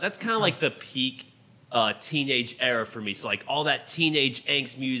that's kind of like the peak teenage era for me. So like all that teenage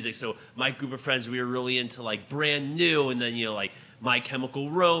angst music. So my group of friends, we were really into like Brand New, and then like My Chemical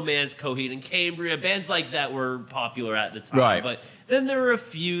Romance, Coheed and Cambria, bands like that were popular at the time. Right. But then there were a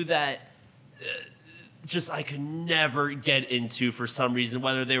few that just I could never get into for some reason,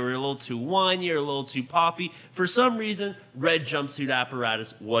 whether they were a little too whiny or a little too poppy. For some reason, Red Jumpsuit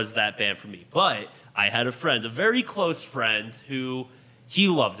Apparatus was that band for me. But I had a friend, a very close friend, who he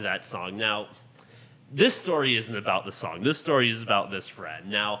loved that song. Now, this story isn't about the song. This story is about this friend.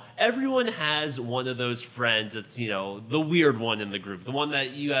 Now, everyone has one of those friends that's, the weird one in the group, the one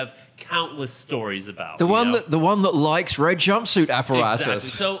that you have countless stories about. The one that likes Red Jumpsuit Apparatus. Exactly.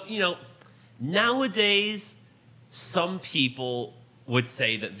 So, nowadays, some people would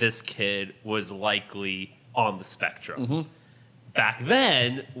say that this kid was likely on the spectrum. Mm-hmm. Back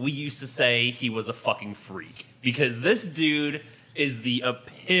then, we used to say he was a fucking freak because this dude is the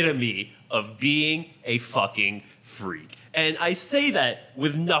epitome of being a fucking freak. And I say that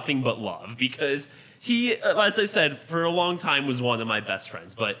with nothing but love because he, as I said, for a long time was one of my best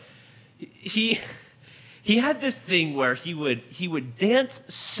friends. But he had this thing where he would dance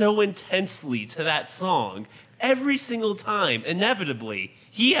so intensely to that song every single time. Inevitably,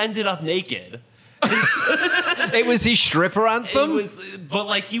 he ended up naked. It was his stripper anthem?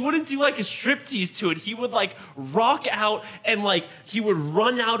 But he wouldn't do like a striptease to it. He would rock out and he would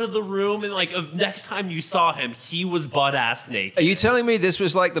run out of the room and next time you saw him, he was butt ass naked. Are you telling me this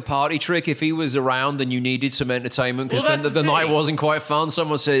was like the party trick if he was around and you needed some entertainment because Well, then that's the night thing. wasn't quite fun?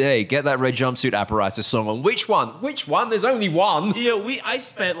 Someone said, hey, get that Red Jumpsuit Apparatus song on. Which one? Which one? There's only one. I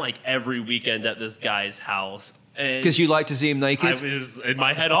spent every weekend at this guy's house. Because you like to see him naked? I was in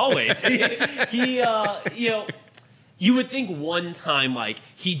my head always. You would think one time,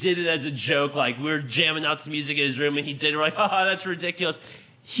 he did it as a joke, we were jamming out some music in his room, and he did it, haha, that's ridiculous.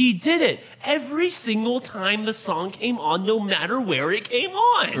 He did it every single time the song came on, no matter where it came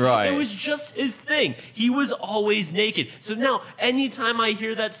on. Right. It was just his thing. He was always naked. So now, anytime I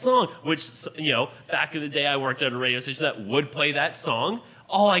hear that song, which, back in the day I worked at a radio station that would play that song,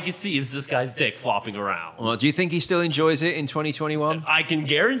 all I could see is this guy's dick flopping around. Well, do you think he still enjoys it in 2021? I can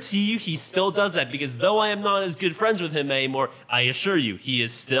guarantee you he still does that because though I am not as good friends with him anymore, I assure you he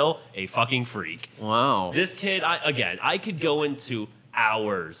is still a fucking freak. Wow. This kid, I could go into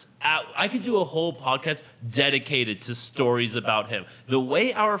hours. I could do a whole podcast dedicated to stories about him. The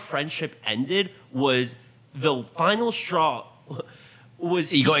way our friendship ended was the final straw.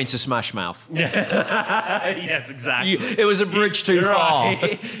 He got into Smash Mouth. Yes, exactly. It was a bridge too far.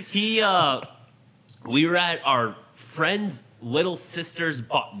 We were at our friend's little sister's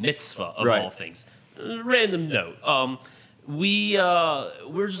bat mitzvah of Right. all things. Random note. We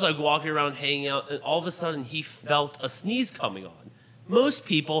were just walking around, hanging out, and all of a sudden he felt a sneeze coming on. Most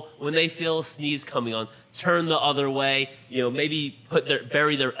people, when they feel a sneeze coming on, turn the other way. Maybe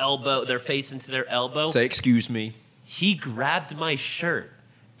bury their face into their elbow. Say, excuse me. He grabbed my shirt,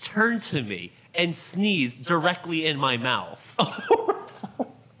 turned to me, and sneezed directly in my mouth.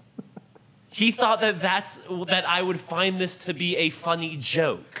 He thought that I would find this to be a funny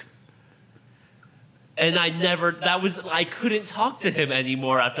joke. And I couldn't talk to him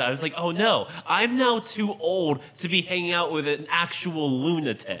anymore after. I was like, oh no, I'm now too old to be hanging out with an actual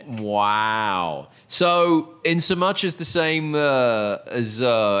lunatic. Wow. So, in so much as the same as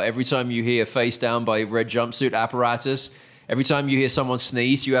every time you hear Face Down by Red Jumpsuit Apparatus, every time you hear someone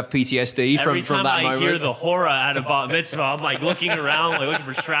sneeze, you have PTSD from that moment? Every time I hear the horror at a bat mitzvah, I'm looking around, looking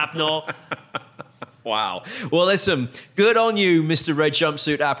for shrapnel. Wow. Well, listen, good on you, Mr. Red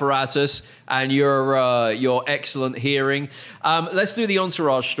Jumpsuit Apparatus, and your excellent hearing. Let's do the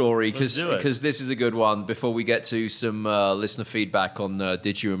Entourage story, because this is a good one before we get to some listener feedback on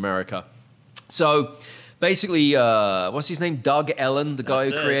Did You America. So basically, what's his name? Doug Ellen, the guy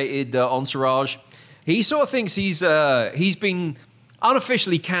who created Entourage. He sort of thinks he's been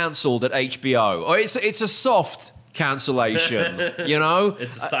unofficially cancelled at HBO. Or it's a soft cancellation, you know?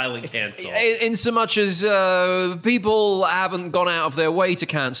 It's a silent cancel. In so much as people haven't gone out of their way to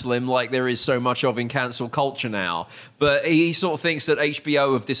cancel him like there is so much of in cancel culture now. But he sort of thinks that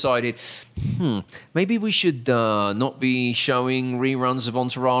HBO have decided, maybe we should not be showing reruns of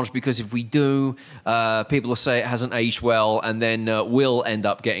Entourage, because if we do, people will say it hasn't aged well, and then we'll end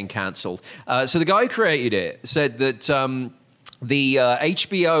up getting cancelled. So the guy who created it said that the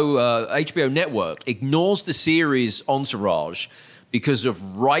HBO network ignores the series Entourage because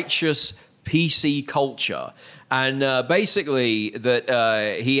of righteous PC culture. And basically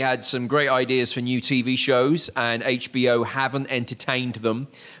that he had some great ideas for new TV shows, and HBO haven't entertained them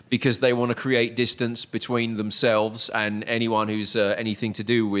because they want to create distance between themselves and anyone who's anything to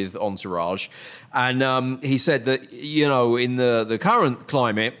do with Entourage. And he said that, you know, in the current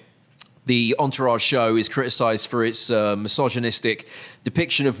climate, the Entourage show is criticized for its misogynistic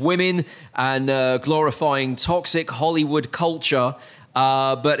depiction of women and glorifying toxic Hollywood culture.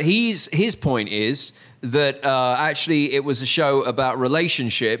 But his point is that actually it was a show about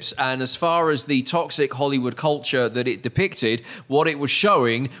relationships, and as far as the toxic Hollywood culture that it depicted, what it was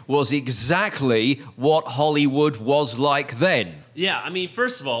showing was exactly what Hollywood was like then. Yeah, I mean,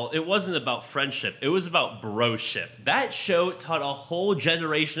 first of all, it wasn't about friendship. It was about broship. That show taught a whole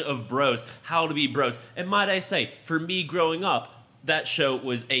generation of bros how to be bros. And might I say, for me growing up, that show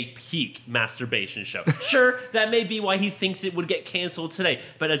was a peak masturbation show. Sure, that may be why he thinks it would get canceled today.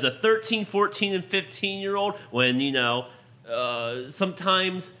 But as a 13, 14, and 15-year-old, when, you know,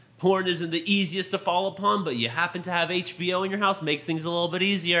 sometimes porn isn't the easiest to fall upon, but you happen to have HBO in your house, makes things a little bit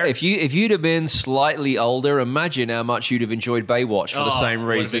easier. If you'd have been slightly older, imagine how much you'd have enjoyed Baywatch for the same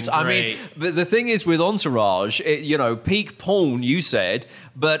reasons. I mean, but the thing is with Entourage, you know, peak porn, you said,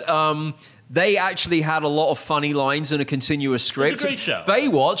 but they actually had a lot of funny lines and a continuous script. It's a great show.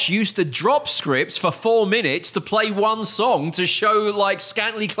 Baywatch used to drop scripts for 4 minutes to play one song to show like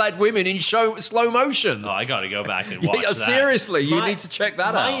scantily clad women in slow motion. Oh, I gotta go back and watch that. Seriously, you need to check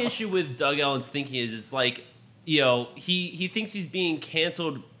that out. My issue with Doug Ellen's thinking is it's like, you know, he thinks he's being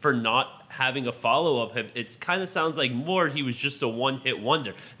canceled for not having a follow-up. It kind of sounds like more he was just a one-hit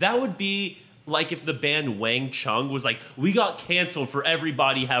wonder. That would be like if the band Wang Chung was like, we got canceled for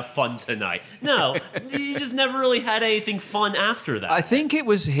Everybody Have Fun Tonight. No, he just never really had anything fun after that. I think it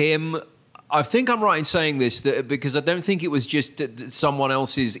was him. I think I'm right in saying this because I don't think it was just someone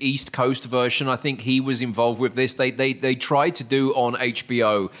else's East Coast version. I think he was involved with this. They tried to do on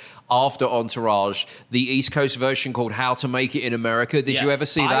HBO after Entourage the East Coast version called How to Make It in America. Did you ever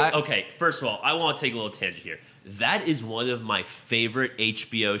see that? Okay, first of all, I want to take a little tangent here. That is one of my favorite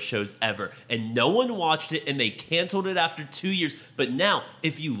HBO shows ever. And no one watched it, and they canceled it after 2 years. But now,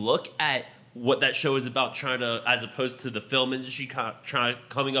 if you look at what that show is about, trying to, as opposed to the film industry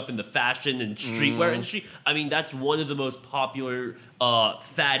coming up in the fashion and streetwear industry, I mean, that's one of the most popular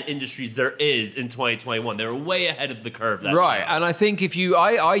fad industries there is in 2021. They're way ahead of the curve. Right, and I think if you,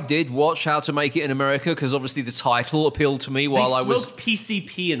 I did watch How to Make It in America because obviously the title appealed to me while I was. They smoked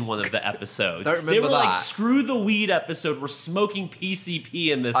PCP in one of the episodes. Don't remember they were that. like, screw the weed episode. We're smoking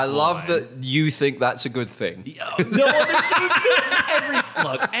PCP in this. I love that you think that's a good thing. No other shows do.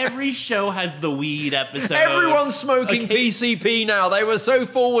 Every show has the weed episode. Everyone's smoking PCP now. They were so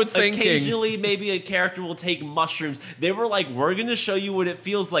forward thinking. Occasionally, maybe a character will take mushrooms. They were like, we're going to show you what it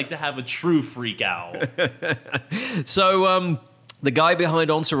feels like to have a true freak out. So, the guy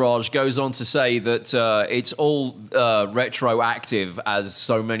behind Entourage goes on to say that it's all retroactive, as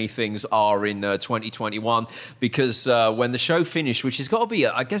so many things are in 2021, because when the show finished, which has got to be,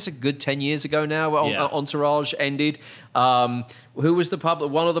 I guess, a good 10 years ago now, Entourage ended. Who was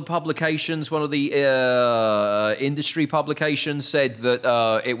one of the publications, one of the industry publications said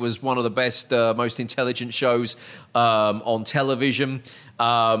that it was one of the best, most intelligent shows on television.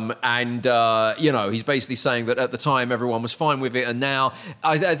 And he's basically saying that at the time everyone was fine with it. And now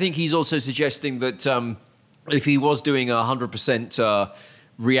I think he's also suggesting that if he was doing 100%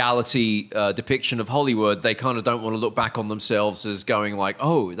 reality depiction of Hollywood, they kind of don't want to look back on themselves as going like,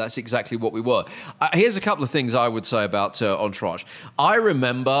 oh, that's exactly what we were. Here's a couple of things I would say about Entourage. I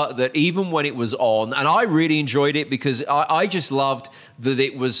remember that even when it was on, and I really enjoyed it because I just loved that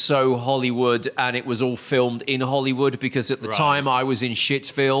it was so Hollywood and it was all filmed in Hollywood, because at the time I was in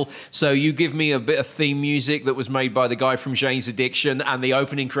Shitsville. So you give me a bit of theme music that was made by the guy from Jane's Addiction and the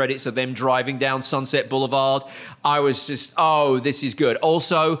opening credits of them driving down Sunset Boulevard. I was just, oh, this is good.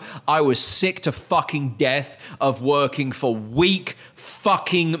 Also, I was sick to fucking death of working for weak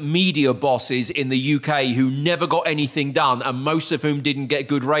fucking media bosses in the UK who never got anything done, and most of whom didn't get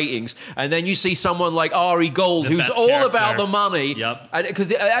good ratings. And then you see someone like Ari Gold, who's all about the money. Yep.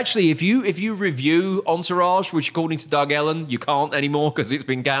 Because actually, if you review Entourage, which according to Doug Ellen you can't anymore because it's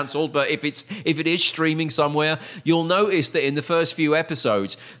been cancelled, but if it is streaming somewhere, you'll notice that in the first few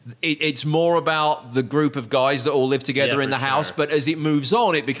episodes, it's more about the group of guys that all live together in the house. But as it moves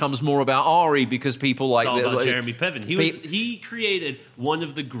on, it becomes more about Ari, because people like it's all about Jeremy Piven. He created one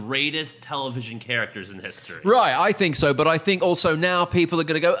of the greatest television characters in history. Right, I think so. But I think also now people are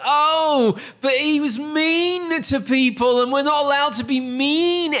going to go, oh, but he was mean to people and we're not allowed to be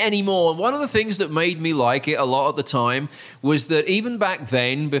mean anymore. And one of the things that made me like it a lot at the time was that even back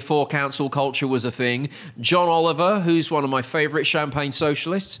then, before cancel culture was a thing, John Oliver, who's one of my favorite champagne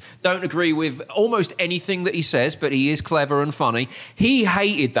socialists, don't agree with almost anything that he says, but he is clever and funny. He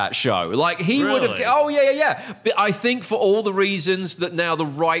hated that show. Like, he would have... Oh, yeah. But I think for all the reasons that now the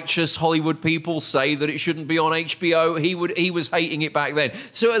righteous Hollywood people say that it shouldn't be on HBO, he was hating it back then.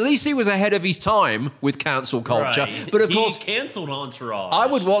 So at least he was ahead of his time with cancel culture. Right. But of course, cancelled Entourage. I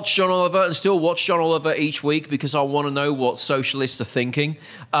would watch John Oliver and still watch John Oliver each week because I want to know what socialists are thinking.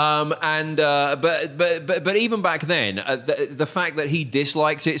 But even back then, the fact that he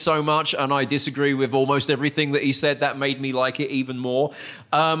disliked it so much, and I disagree with almost everything that he said, that made me like it even more.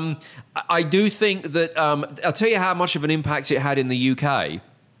 I do think that I'll tell you how much of an impact it had in the UK.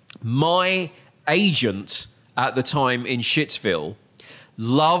 My agent at the time in Shitsville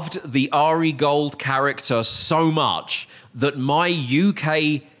loved the Ari Gold character so much that my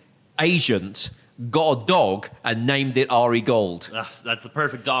UK agent got a dog and named it Ari Gold. That's the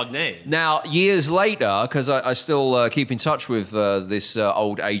perfect dog name. Now, years later, because I still keep in touch with this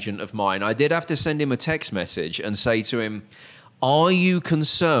old agent of mine, I did have to send him a text message and say to him, are you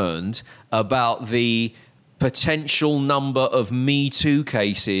concerned about the potential number of Me Too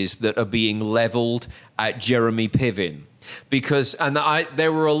cases that are being leveled at Jeremy Piven? Because,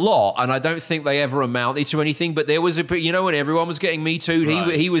 there were a lot, and I don't think they ever amounted to anything, but there was when everyone was getting Me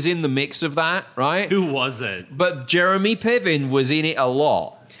Too'd, he was in the mix of that, right? Who wasn't? But Jeremy Piven was in it a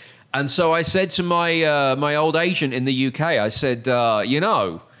lot. And so I said to my old agent in the UK, I said,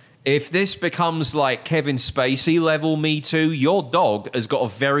 if this becomes like Kevin Spacey level Me Too, your dog has got a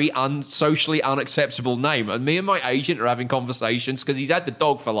very socially unacceptable name. And me and my agent are having conversations because he's had the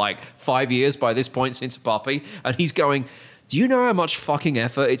dog for like 5 years by this point, since a puppy. And he's going, do you know how much fucking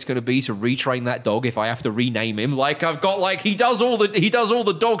effort it's going to be to retrain that dog if I have to rename him? Like, I've got like, he does all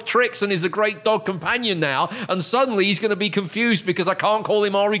the dog tricks and is a great dog companion now. And suddenly he's going to be confused because I can't call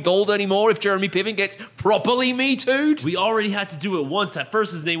him Ari Gold anymore if Jeremy Piven gets properly Me Too'd. We already had to do it once. At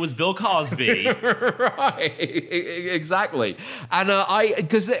first, his name was Bill Cosby. Right, exactly. And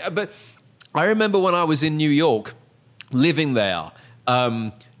but I remember when I was in New York, living there,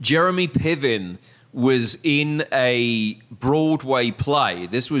 Jeremy Piven was in a Broadway play.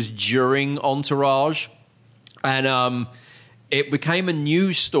 This was during Entourage. And it became a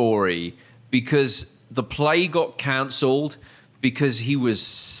news story because the play got cancelled because he was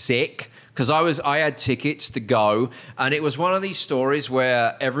sick. Because I had tickets to go. And it was one of these stories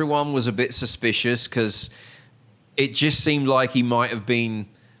where everyone was a bit suspicious because it just seemed like he might have been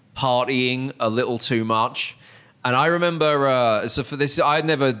partying a little too much. And I remember, so for this, I had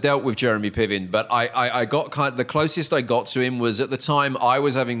never dealt with Jeremy Piven, but I got the closest I got to him was at the time I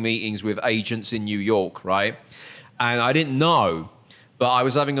was having meetings with agents in New York, right? And I didn't know, but I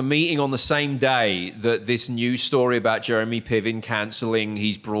was having a meeting on the same day that this news story about Jeremy Piven cancelling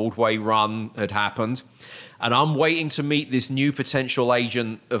his Broadway run had happened. And I'm waiting to meet this new potential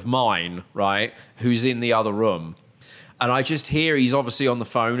agent of mine, right, who's in the other room. And I just hear he's obviously on the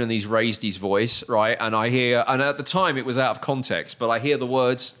phone and he's raised his voice, right? And at the time it was out of context, but I hear the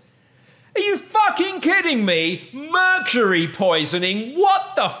words, "Are you fucking kidding me? Mercury poisoning?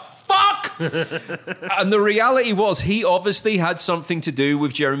 What the fuck?" And the reality was he obviously had something to do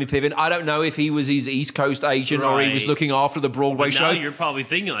with Jeremy Piven. I don't know if he was his East Coast agent or he was looking after the Broadway show. Now you're probably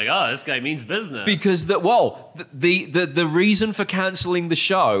thinking like, oh, this guy means business. Because the reason for cancelling the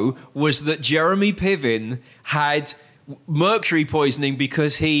show was that Jeremy Piven mercury poisoning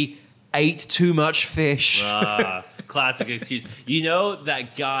because he ate too much fish. Classic excuse. You know,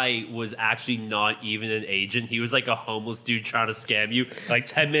 that guy was actually not even an agent. He was like a homeless dude trying to scam you. Like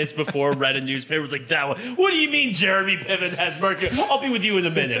 10 minutes before, read a newspaper, was like, that one. What do you mean Jeremy Piven has mercury? I'll be with you in a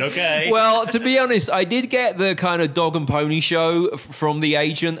minute, okay? Well, to be honest, I did get the kind of dog and pony show from the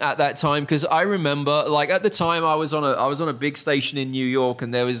agent at that time, because I remember, like, at the time I was on a big station in New York,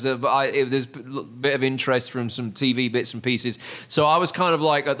 and there's a bit of interest from some TV bits and pieces. So I was kind of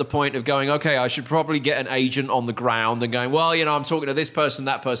like at the point of going, okay, I should probably get an agent on the ground and going, well, you know, I'm talking to this person,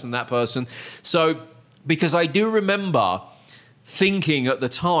 that person, that person. So, because I do remember thinking at the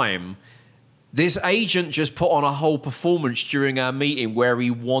time, this agent just put on a whole performance during our meeting where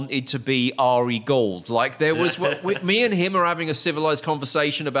he wanted to be Ari Gold. Like, there was, me and him are having a civilized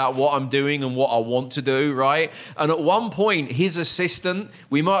conversation about what I'm doing and what I want to do, right? And at one point, his assistant,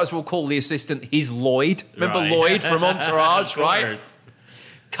 we might as well call the assistant his Lloyd. Remember Lloyd from Entourage, right?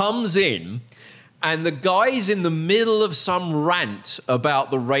 Comes in, and the guy's in the middle of some rant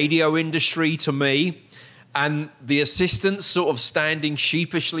about the radio industry to me, and the assistant's sort of standing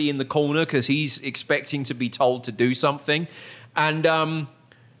sheepishly in the corner because he's expecting to be told to do something. And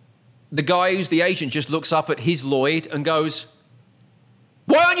the guy who's the agent just looks up at his Lloyd and goes,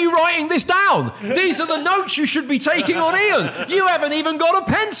 why aren't you writing this down? These are the notes you should be taking on Ian. You haven't even got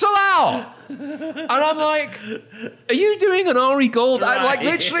a pencil out. And I'm like, are you doing an Ari Gold? Right. Like,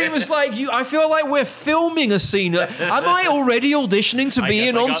 literally, it was like, I feel like we're filming a scene. Am I already auditioning to be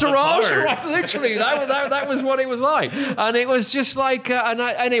in Entourage? Right, literally, that was what it was like. And it was just like,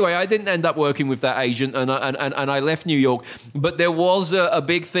 anyway, I didn't end up working with that agent, and I left New York. But there was a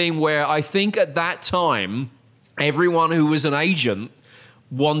big thing where I think at that time, everyone who was an agent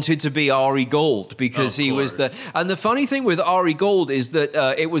wanted to be Ari Gold because he was the... And the funny thing with Ari Gold is that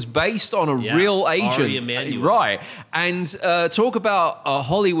it was based on a real agent. Ari Emanuel. Right. And talk about a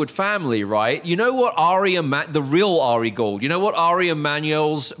Hollywood family, right? You know what the real Ari Gold, you know what Ari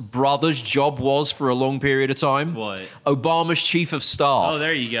Emanuel's brother's job was for a long period of time? What? Obama's chief of staff. Oh,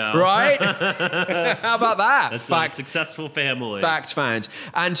 there you go. Right? How about that? That's a successful family. Fact fans.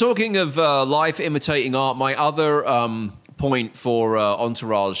 And talking of life imitating art, my other... point for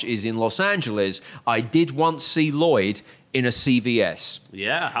Entourage is in Los Angeles. I did once see Lloyd in a CVS.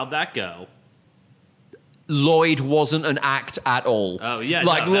 Yeah, how'd that go? Lloyd wasn't an act at all. Oh, yeah.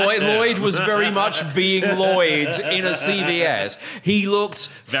 Like, no, Lloyd was very much being Lloyd in a CVS. He looked...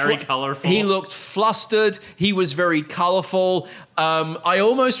 very colorful. He looked flustered. He was very colorful. I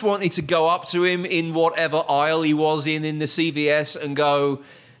almost wanted to go up to him in whatever aisle he was in the CVS and go...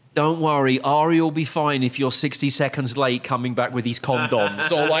 Don't worry, Ari will be fine if you're 60 seconds late coming back with his condoms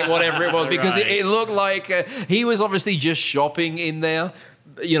or like whatever it was, because it looked like he was obviously just shopping in there.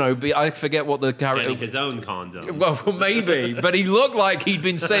 You know, I forget what the character... Getting his own condoms. Well, maybe. But he looked like he'd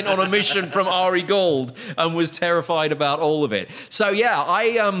been sent on a mission from Ari Gold and was terrified about all of it. So, yeah,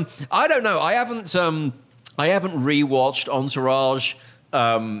 I don't know. I haven't rewatched Entourage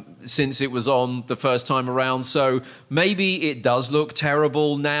since it was on the first time around. So maybe it does look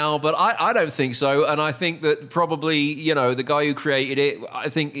terrible now, but I don't think so. And I think that probably, you know, the guy who created it, I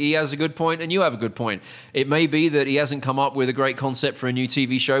think he has a good point and you have a good point. It may be that he hasn't come up with a great concept for a new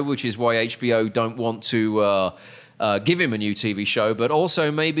TV show, which is why HBO don't want to give him a new TV show, but also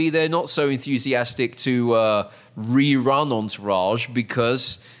maybe they're not so enthusiastic to rerun Entourage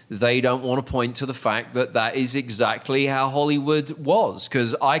because they don't want to point to the fact that that is exactly how Hollywood was.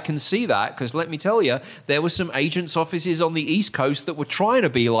 Because I can see that, because let me tell you, there were some agents' offices on the East Coast that were trying to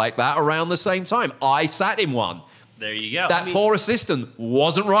be like that around the same time. I sat in one. There you go. That poor assistant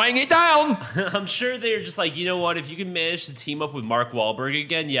wasn't writing it down. I'm sure they're just like, you know what? If you can manage to team up with Mark Wahlberg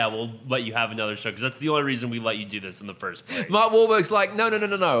again, yeah, we'll let you have another show, because that's the only reason we let you do this in the first place. Mark Wahlberg's like, no.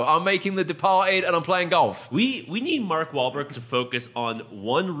 I'm making The Departed and I'm playing golf. We need Mark Wahlberg to focus on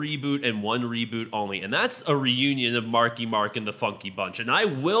one reboot and one reboot only, and that's a reunion of Marky Mark and the Funky Bunch. And I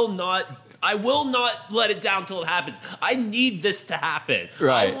will not let it down till it happens. I need this to happen.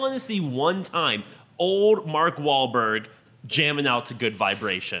 Right. I want to see one time old Mark Wahlberg jamming out to Good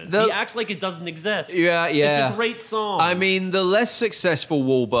Vibrations. He acts like it doesn't exist. Yeah. It's a great song. I mean, the less successful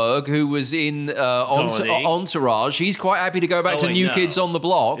Wahlberg, who was in Entourage, he's quite happy to go back to New Kids on the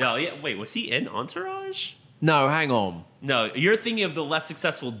Block. Yeah. Wait, was he in Entourage? No, hang on. No, you're thinking of the less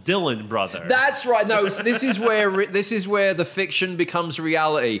successful Dylan brother. That's right. No, this is where the fiction becomes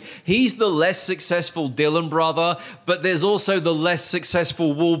reality. He's the less successful Dylan brother, but there's also the less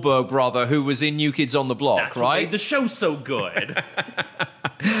successful Wahlberg brother who was in New Kids on the Block, That's right? What made the show's so good.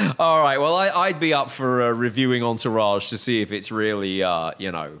 All right. Well, I'd be up for reviewing Entourage to see if it's really,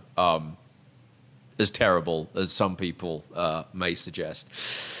 as terrible as some people may suggest.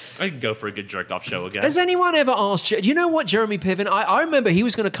 I could go for a good jerk-off show again. Has anyone ever asked? Do you know what Jeremy Piven? I remember he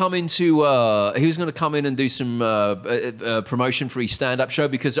was going to come into. He was going to come in and do some promotion for his stand-up show,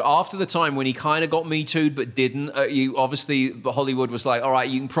 because after the time when he kind of got Me Too'd but didn't, you obviously Hollywood was like, all right,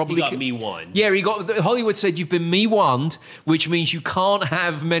 you can probably. He got Me One. Yeah, Hollywood said you've been Me One, which means you can't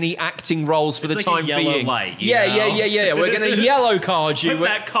have many acting roles for It's the like a time yellow being. light, you yeah, know? yeah. We're going to yellow card you. Put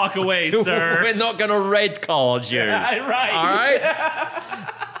that cock away, sir. We're not going to red card you. Right. All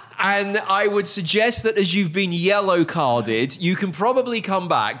right. And I would suggest that as you've been yellow carded, you can probably come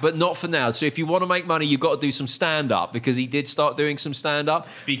back, but not for now. So if you want to make money, you've got to do some stand-up, because he did start doing some stand-up.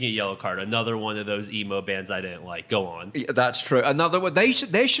 Speaking of yellow card, another one of those emo bands I didn't like. Go on. Yeah, that's true. Another one.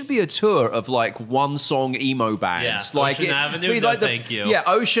 There should be a tour of like one song emo bands. Yeah, like Ocean Avenue. No, thank you. Yeah,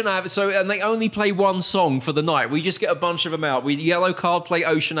 Ocean Avenue. So and they only play one song for the night. We just get a bunch of them out. We yellow card play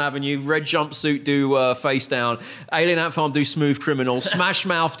Ocean Avenue, Red Jumpsuit do Face Down, Alien Ant Farm do Smooth Criminal, Smash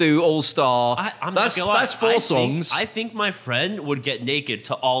Mouth do All Star. That's four songs. I think my friend would get naked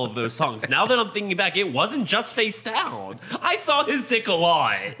to all of those songs. Now that I'm thinking back, it wasn't just Face Down. I saw his dick a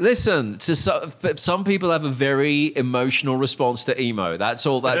lot. Listen, some people have a very emotional response to emo. That's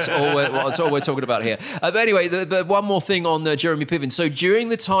all we're talking about here. But anyway, the one more thing on Jeremy Piven. So during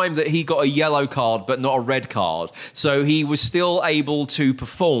the time that he got a yellow card but not a red card, so he was still able to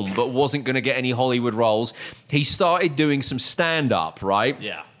perform but wasn't going to get any Hollywood roles, he started doing some stand-up, right?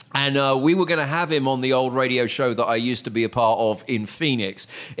 Yeah. And we were going to have him on the old radio show that I used to be a part of in Phoenix,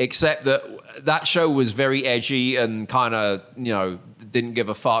 except that show was very edgy and kind of, didn't give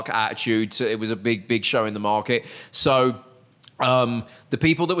a fuck attitude. It was a big show in the market. So the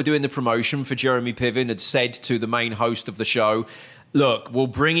people that were doing the promotion for Jeremy Piven had said to the main host of the show, look, we'll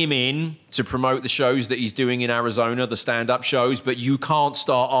bring him in to promote the shows that he's doing in Arizona, the stand-up shows, but you can't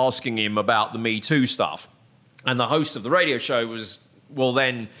start asking him about the Me Too stuff. And the host of the radio show was, well,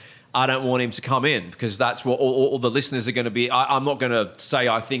 then I don't want him to come in, because that's what all the listeners are going to be. I'm not going to say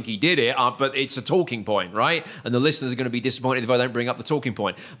I think he did it, but it's a talking point, right? And the listeners are going to be disappointed if I don't bring up the talking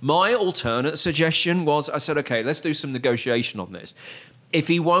point. My alternate suggestion was, I said, okay, let's do some negotiation on this. If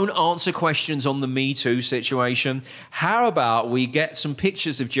he won't answer questions on the Me Too situation, how about we get some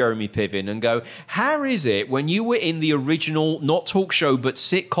pictures of Jeremy Piven and go, how is it when you were in the original, not talk show, but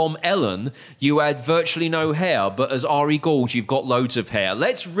sitcom Ellen, you had virtually no hair, but as Ari Gold, you've got loads of hair.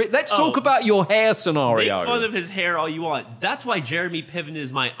 Let's talk about your hair scenario. Make fun of his hair all you want. That's why Jeremy Piven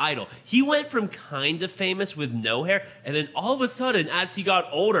is my idol. He went from kind of famous with no hair, and then all of a sudden, as he got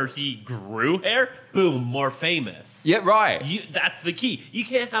older, he grew hair. Boom, more famous. Yeah, right. That's the key. You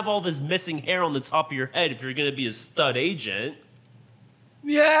can't have all this missing hair on the top of your head if you're going to be a stud agent.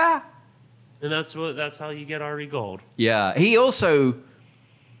 Yeah. And that's how you get Ari Gold. Yeah. He also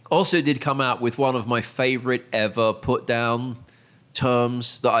did come out with one of my favorite ever put down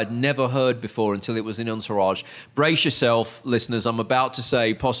terms that I'd never heard before until it was in Entourage. Brace yourself, listeners. I'm about to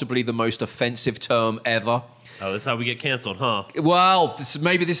say possibly the most offensive term ever. Oh, that's how we get canceled, huh? Well,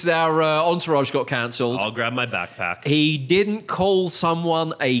 maybe this is our Entourage got cancelled. I'll grab my backpack. He didn't call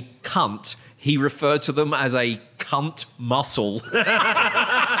someone a cunt. He referred to them as a cunt muscle.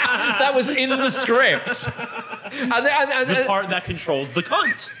 That was in the script. And the part that controls the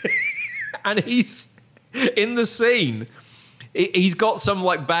cunt. And he's in the scene. He's got some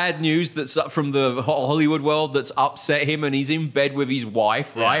like bad news that's from the Hollywood world that's upset him, and he's in bed with his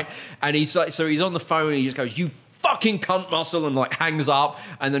wife, right? Yeah. And he's like, so he's on the phone and he just goes, "You fucking cunt muscle," and like hangs up.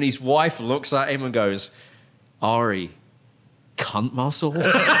 And then his wife looks at him and goes, "Ari, cunt muscle."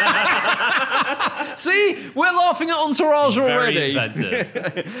 See, we're laughing at Entourage already. Very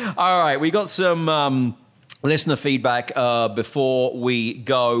inventive. All right, we got some listener feedback before we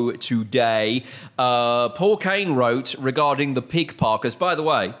go today. Paul Kane wrote regarding the pig parkers. By the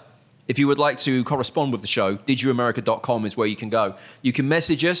way, if you would like to correspond with the show, didyouamerica.com is where you can go. You can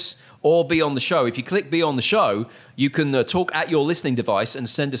message us or be on the show. If you click be on the show, you can talk at your listening device and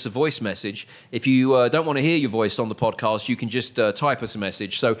send us a voice message. If you don't want to hear your voice on the podcast, you can just type us a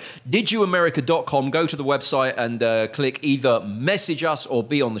message. So didyouamerica.com, go to the website and click either message us or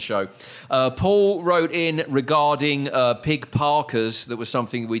be on the show. Paul wrote in regarding pig parkers. That was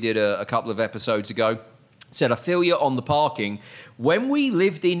something we did a couple of episodes ago. Said, I feel you on the parking. When we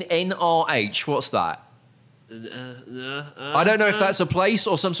lived in NRH, what's that? I don't know if that's a place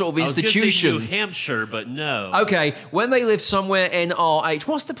or some sort of institution. I was gonna say New Hampshire, but no. Okay, when they live somewhere NRH,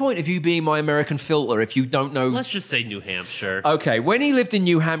 what's the point of you being my American filter if you don't know? Let's just say New Hampshire. Okay, when he lived in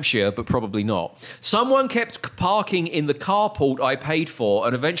New Hampshire, but probably not, someone kept parking in the carport I paid for,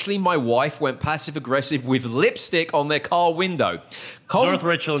 and eventually my wife went passive-aggressive with lipstick on their car window. North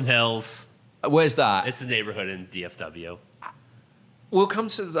Richland Hills. Where's that? It's a neighborhood in DFW. We'll come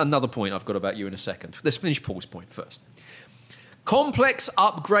to another point I've got about you in a second. Let's finish Paul's point first. Complex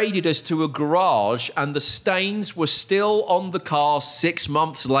upgraded us to a garage and the stains were still on the car 6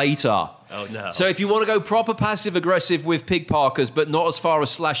 months later. Oh, no. So if you want to go proper passive-aggressive with pig parkers, but not as far as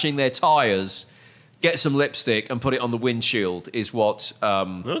slashing their tyres, get some lipstick and put it on the windshield is what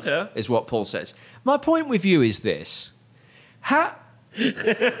Paul says. My point with you is this. I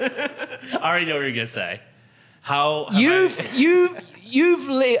already know what you're going to say.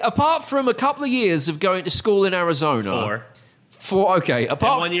 Apart from a couple of years of going to school in Arizona... Okay. And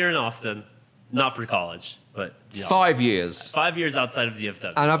 1 year in Austin. Not for college, but... 5 years. 5 years outside of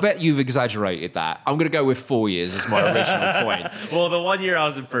DFW. And I bet you've exaggerated that. I'm going to go with 4 years as my original point. Well, the 1 year I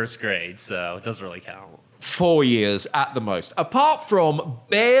was in first grade, so it doesn't really count. 4 years at the most. Apart from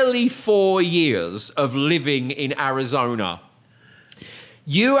barely 4 years of living in Arizona,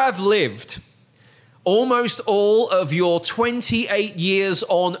 you have lived almost all of your 28 years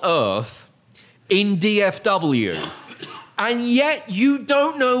on Earth in DFW. And yet you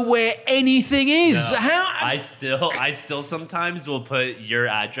don't know where anything is. No, How? I still sometimes will put your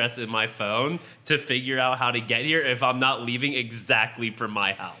address in my phone to figure out how to get here if I'm not leaving exactly from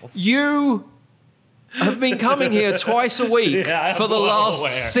my house. You have been coming here twice a week for the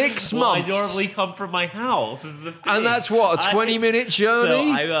last 6 months. I normally come from my house. Is the thing. And that's what, a 20-minute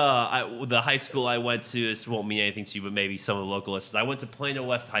journey? So the high school I went to, this won't mean anything to you, but maybe some of the local listeners. I went to Plano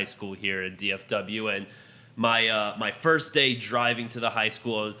West High School here in DFW, and my first day driving to the high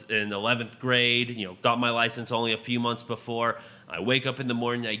school, I was in 11th grade, got my license only a few months before. I wake up in the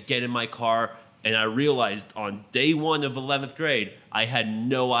morning, I get in my car, and I realized on day one of 11th grade, I had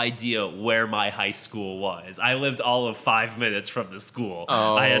no idea where my high school was. I lived all of 5 minutes from the school.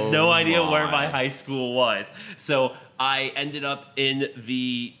 I had no idea where my high school was. So I ended up in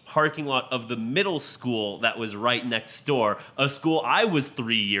the parking lot of the middle school that was right next door, a school I was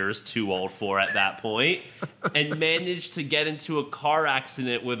 3 years too old for at that point, and managed to get into a car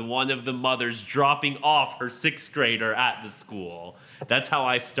accident with one of the mothers dropping off her sixth grader at the school. That's how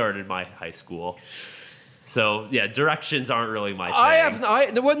I started my high school. So, yeah, directions aren't really my thing.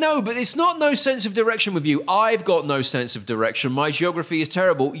 No, but it's not no sense of direction with you. I've got no sense of direction. My geography is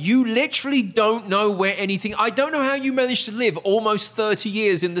terrible. You literally don't know where anything... I don't know how you managed to live almost 30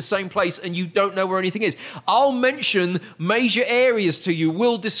 years in the same place and you don't know where anything is. I'll mention major areas to you.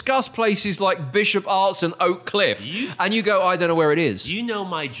 We'll discuss places like Bishop Arts and Oak Cliff. And you go, I don't know where it is. You know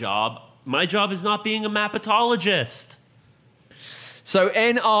my job. My job is not being a mapatologist. So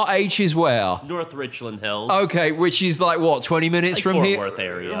NRH is where? North Richland Hills. Okay, which is like what, 20 minutes from Fort here? Worth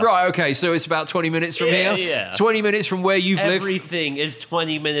area. Right, okay, so it's about 20 minutes from here? Yeah. 20 minutes from where you've lived? Everything is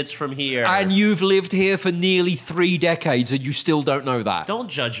 20 minutes from here. And you've lived here for nearly 3 decades and you still don't know that? Don't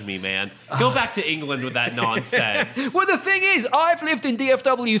judge me, man. Go back to England with that nonsense. Well, the thing is, I've lived in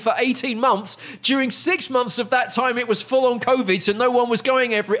DFW for 18 months. During 6 months of that time, it was full on COVID, so no one was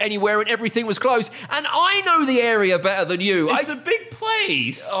going anywhere and everything was closed. And I know the area better than you. It's a big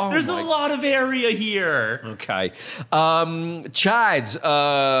place. There's a lot of area here. Okay. Chad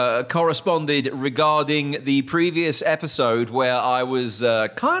corresponded regarding the previous episode where I was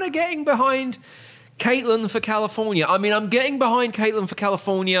kind of getting behind Caitlin for California. I mean, I'm getting behind Caitlin for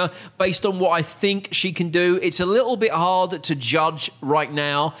California based on what I think she can do. It's a little bit hard to judge right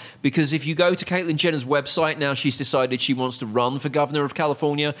now because if you go to Caitlyn Jenner's website now, she's decided she wants to run for governor of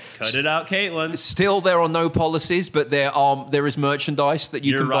California. Cut it out, Caitlin. Still, there are no policies, but there is merchandise that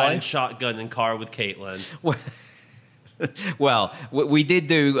you can buy. You're riding shotgun in car with Caitlin. Well, we did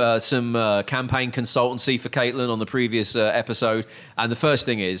do some campaign consultancy for Caitlin on the previous episode, and the first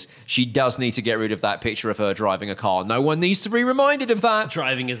thing is she does need to get rid of that picture of her driving a car. No one needs to be reminded of that.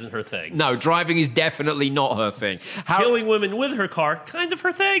 Driving isn't her thing. No, driving is definitely not her thing. Killing women with her car, kind of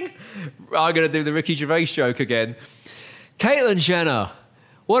her thing. I'm going to do the Ricky Gervais joke again. Caitlyn Jenner,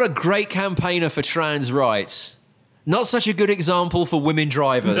 what a great campaigner for trans rights. Not such a good example for women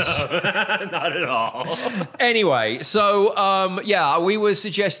drivers. No, not at all. Anyway, so, we were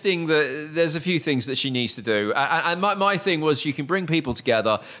suggesting that there's a few things that she needs to do. And my thing was she can bring people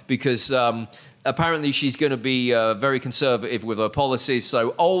together because apparently she's going to be very conservative with her policies.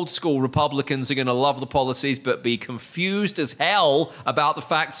 So old school Republicans are going to love the policies but be confused as hell about the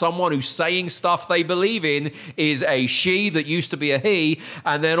fact someone who's saying stuff they believe in is a she that used to be a he.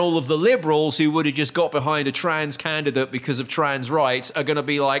 And then all of the liberals who would have just got behind a trans candidate because of trans rights are going to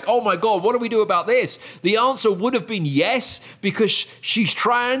be like, oh my God, what do we do about this? The answer would have been yes, because she's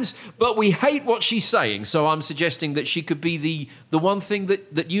trans, but we hate what she's saying. So I'm suggesting that she could be the one thing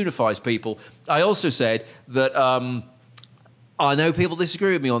that unifies people. I also said that I know people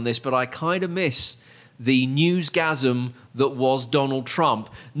disagree with me on this, but I kind of miss the newsgasm that was Donald Trump.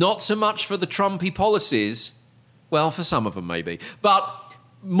 Not so much for the Trumpy policies, well, for some of them maybe, but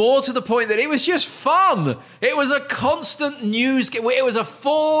more to the point that it was just fun. It was a constant it was a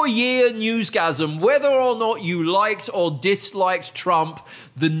 4-year newsgasm. Whether or not you liked or disliked Trump,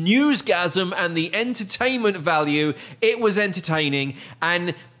 the newsgasm and the entertainment value, it was entertaining.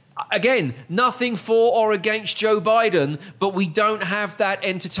 And again, nothing for or against Joe Biden, but we don't have that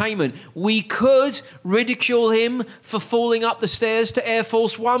entertainment. We could ridicule him for falling up the stairs to Air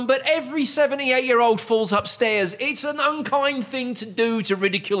Force One, but every 78-year-old falls upstairs. It's an unkind thing to do to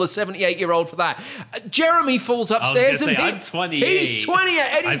ridicule a 78-year-old for that. Jeremy falls upstairs. I'm 28. He's 28.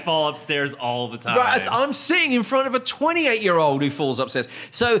 And I fall upstairs all the time. Right, I'm sitting in front of a 28-year-old who falls upstairs.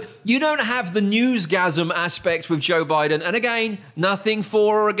 So you don't have the newsgasm aspect with Joe Biden. And again, nothing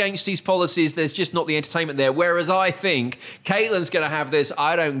for or against these policies, there's just not the entertainment there. Whereas I think Caitlyn's going to have this,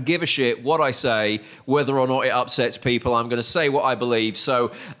 I don't give a shit what I say, whether or not it upsets people. I'm going to say what I believe.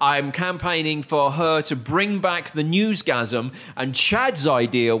 So I'm campaigning for her to bring back the newsgasm. And Chad's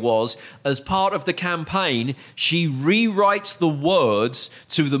idea was, as part of the campaign, she rewrites the words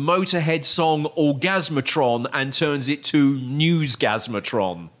to the Motorhead song Orgasmatron and turns it to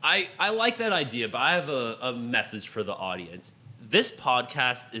Newsgasmatron. I like that idea, but I have a message for the audience. This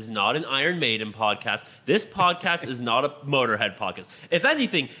podcast is not an Iron Maiden podcast. This podcast is not a Motorhead podcast. If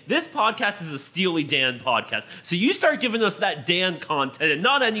anything, this podcast is a Steely Dan podcast. So you start giving us that Dan content and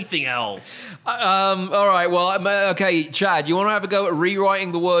not anything else. All right, well, okay, Chad, you want to have a go at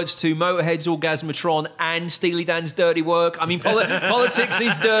rewriting the words to Motorhead's Orgasmatron and Steely Dan's Dirty Work? I mean, politics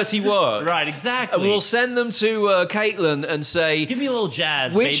is dirty work. Right, exactly. And we'll send them to Caitlyn and say... Give me a little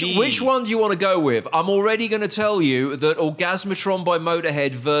jazz, baby. Which one do you want to go with? I'm already going to tell you that Orgasmatron by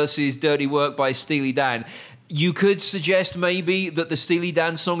Motorhead versus Dirty Work by Steely Dan. You could suggest maybe that the Steely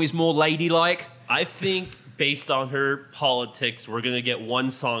Dan song is more ladylike. I think based on her politics, we're going to get one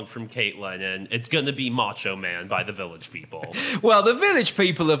song from Caitlyn, and it's going to be Macho Man by the Village People. Well, the Village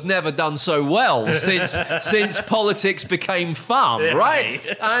People have never done so well since politics became fun, right?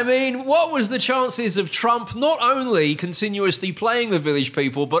 I mean, what was the chances of Trump not only continuously playing the Village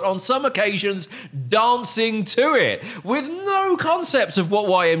People, but on some occasions dancing to it with no concept of what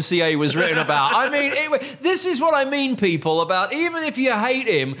YMCA was written about? I mean, this is what I mean, people, about even if you hate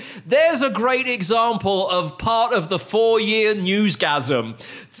him, there's a great example of part of the 4-year newsgasm.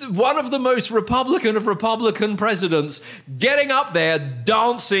 One of the most Republican of Republican presidents getting up there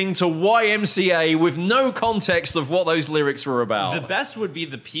dancing to YMCA with no context of what those lyrics were about. The best would be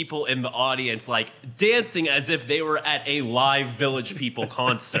the people in the audience like dancing as if they were at a live Village People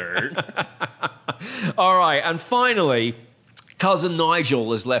concert. All right, and finally, Cousin Nigel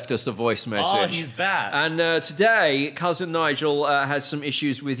has left us a voice message. Oh, he's back. And today, Cousin Nigel has some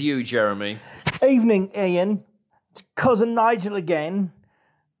issues with you, Jeremy. Evening, Ian. It's Cousin Nigel again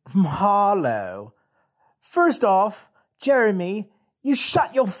from Harlow. First off, Jeremy, you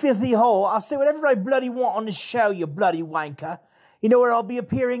shut your filthy hole. I'll say whatever I bloody want on the show, you bloody wanker. You know where I'll be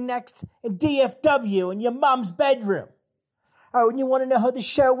appearing next? In DFW, in your mum's bedroom. Oh, and you want to know how the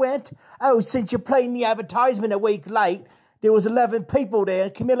show went? Oh, since you played the advertisement a week late, there was 11 people there,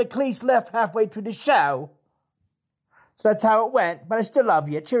 and Camilla Cleese left halfway through the show. So that's how it went, but I still love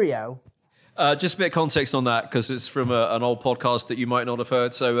you. Cheerio. Just a bit of context on that, because it's from an old podcast that you might not have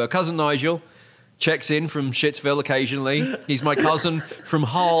heard. So Cousin Nigel checks in from Shittsville occasionally. He's my cousin from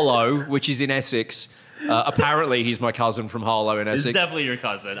Harlow, which is in Essex. Apparently, he's my cousin from Harlow in Essex. He's definitely your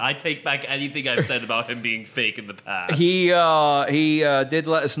cousin. I take back anything I've said about him being fake in the past. He did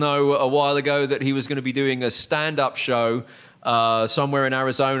let us know a while ago that he was going to be doing a stand-up show somewhere in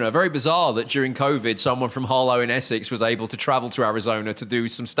Arizona. Very bizarre that during COVID, someone from Harlow in Essex was able to travel to Arizona to do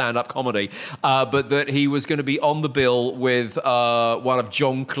some stand-up comedy, but that he was going to be on the bill with one of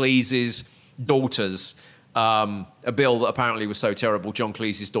John Cleese's daughters. A bill that apparently was so terrible, John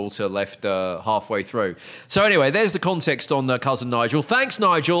Cleese's daughter left halfway through. So anyway, there's the context on Cousin Nigel. Thanks,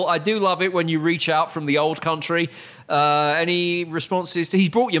 Nigel. I do love it when you reach out from the old country. Any responses? He's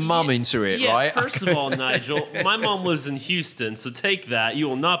brought your mum into it, yeah, right? First of all, Nigel, my mom lives in Houston, so take that. You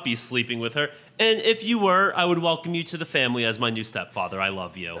will not be sleeping with her. And if you were, I would welcome you to the family as my new stepfather. I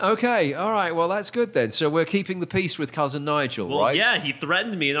love you. Okay, all right. Well, that's good then. So we're keeping the peace with Cousin Nigel, well, right? Yeah, he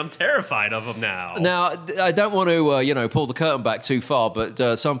threatened me, and I'm terrified of him now. Now, I don't want to, pull the curtain back too far,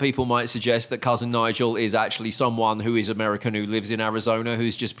 but some people might suggest that Cousin Nigel is actually someone who is American who lives in Arizona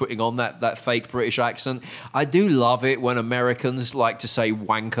who's just putting on that fake British accent. I do love it when Americans like to say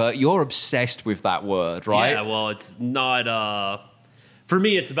wanker. You're obsessed with that word, right? Yeah, well, it's not... For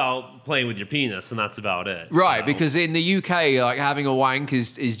me, it's about playing with your penis, and that's about it. Right, So- because in the UK, like having a wank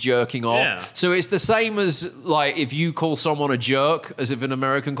is jerking off. Yeah. So it's the same as like if you call someone a jerk, as if an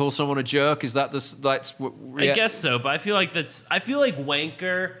American calls someone a jerk. Is that I guess so, but I feel like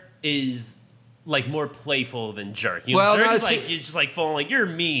wanker is like more playful than jerk. You know, Well, jerk no, is see- like you're just like falling like you're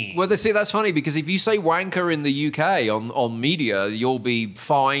mean. Well, see, that's funny because if you say wanker in the UK on media, you'll be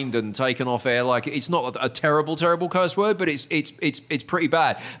fined and taken off air. Like it's not a terrible curse word, but it's pretty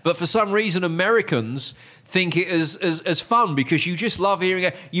bad. But for some reason, Americans think it as fun because you just love hearing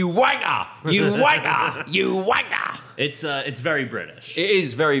it. You wanker, you wanker, you wanker. It's very British. It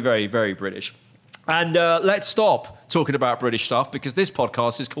is very, very, very British. And let's stop talking about British stuff because this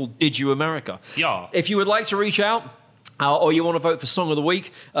podcast is called Did You America? Yeah. If you would like to reach out, or you want to vote for Song of the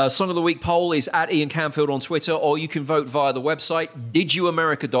Week, Song of the Week poll is at Ian Camfield on Twitter, or you can vote via the website,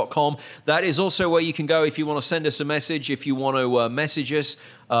 didyouamerica.com. That is also where you can go if you want to send us a message, if you want to message us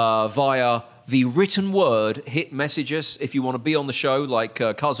via the written word, hit message us. If you want to be on the show, like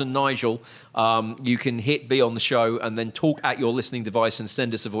cousin Nigel, you can hit be on the show and then talk at your listening device and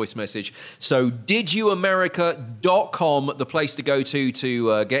send us a voice message. So didyouamerica.com, the place to go to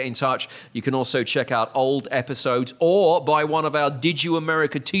get in touch. You can also check out old episodes or buy one of our Did You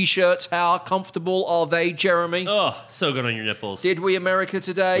America t-shirts. How comfortable are they, Jeremy? Oh, so good on your nipples. Did we America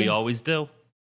today? We always do.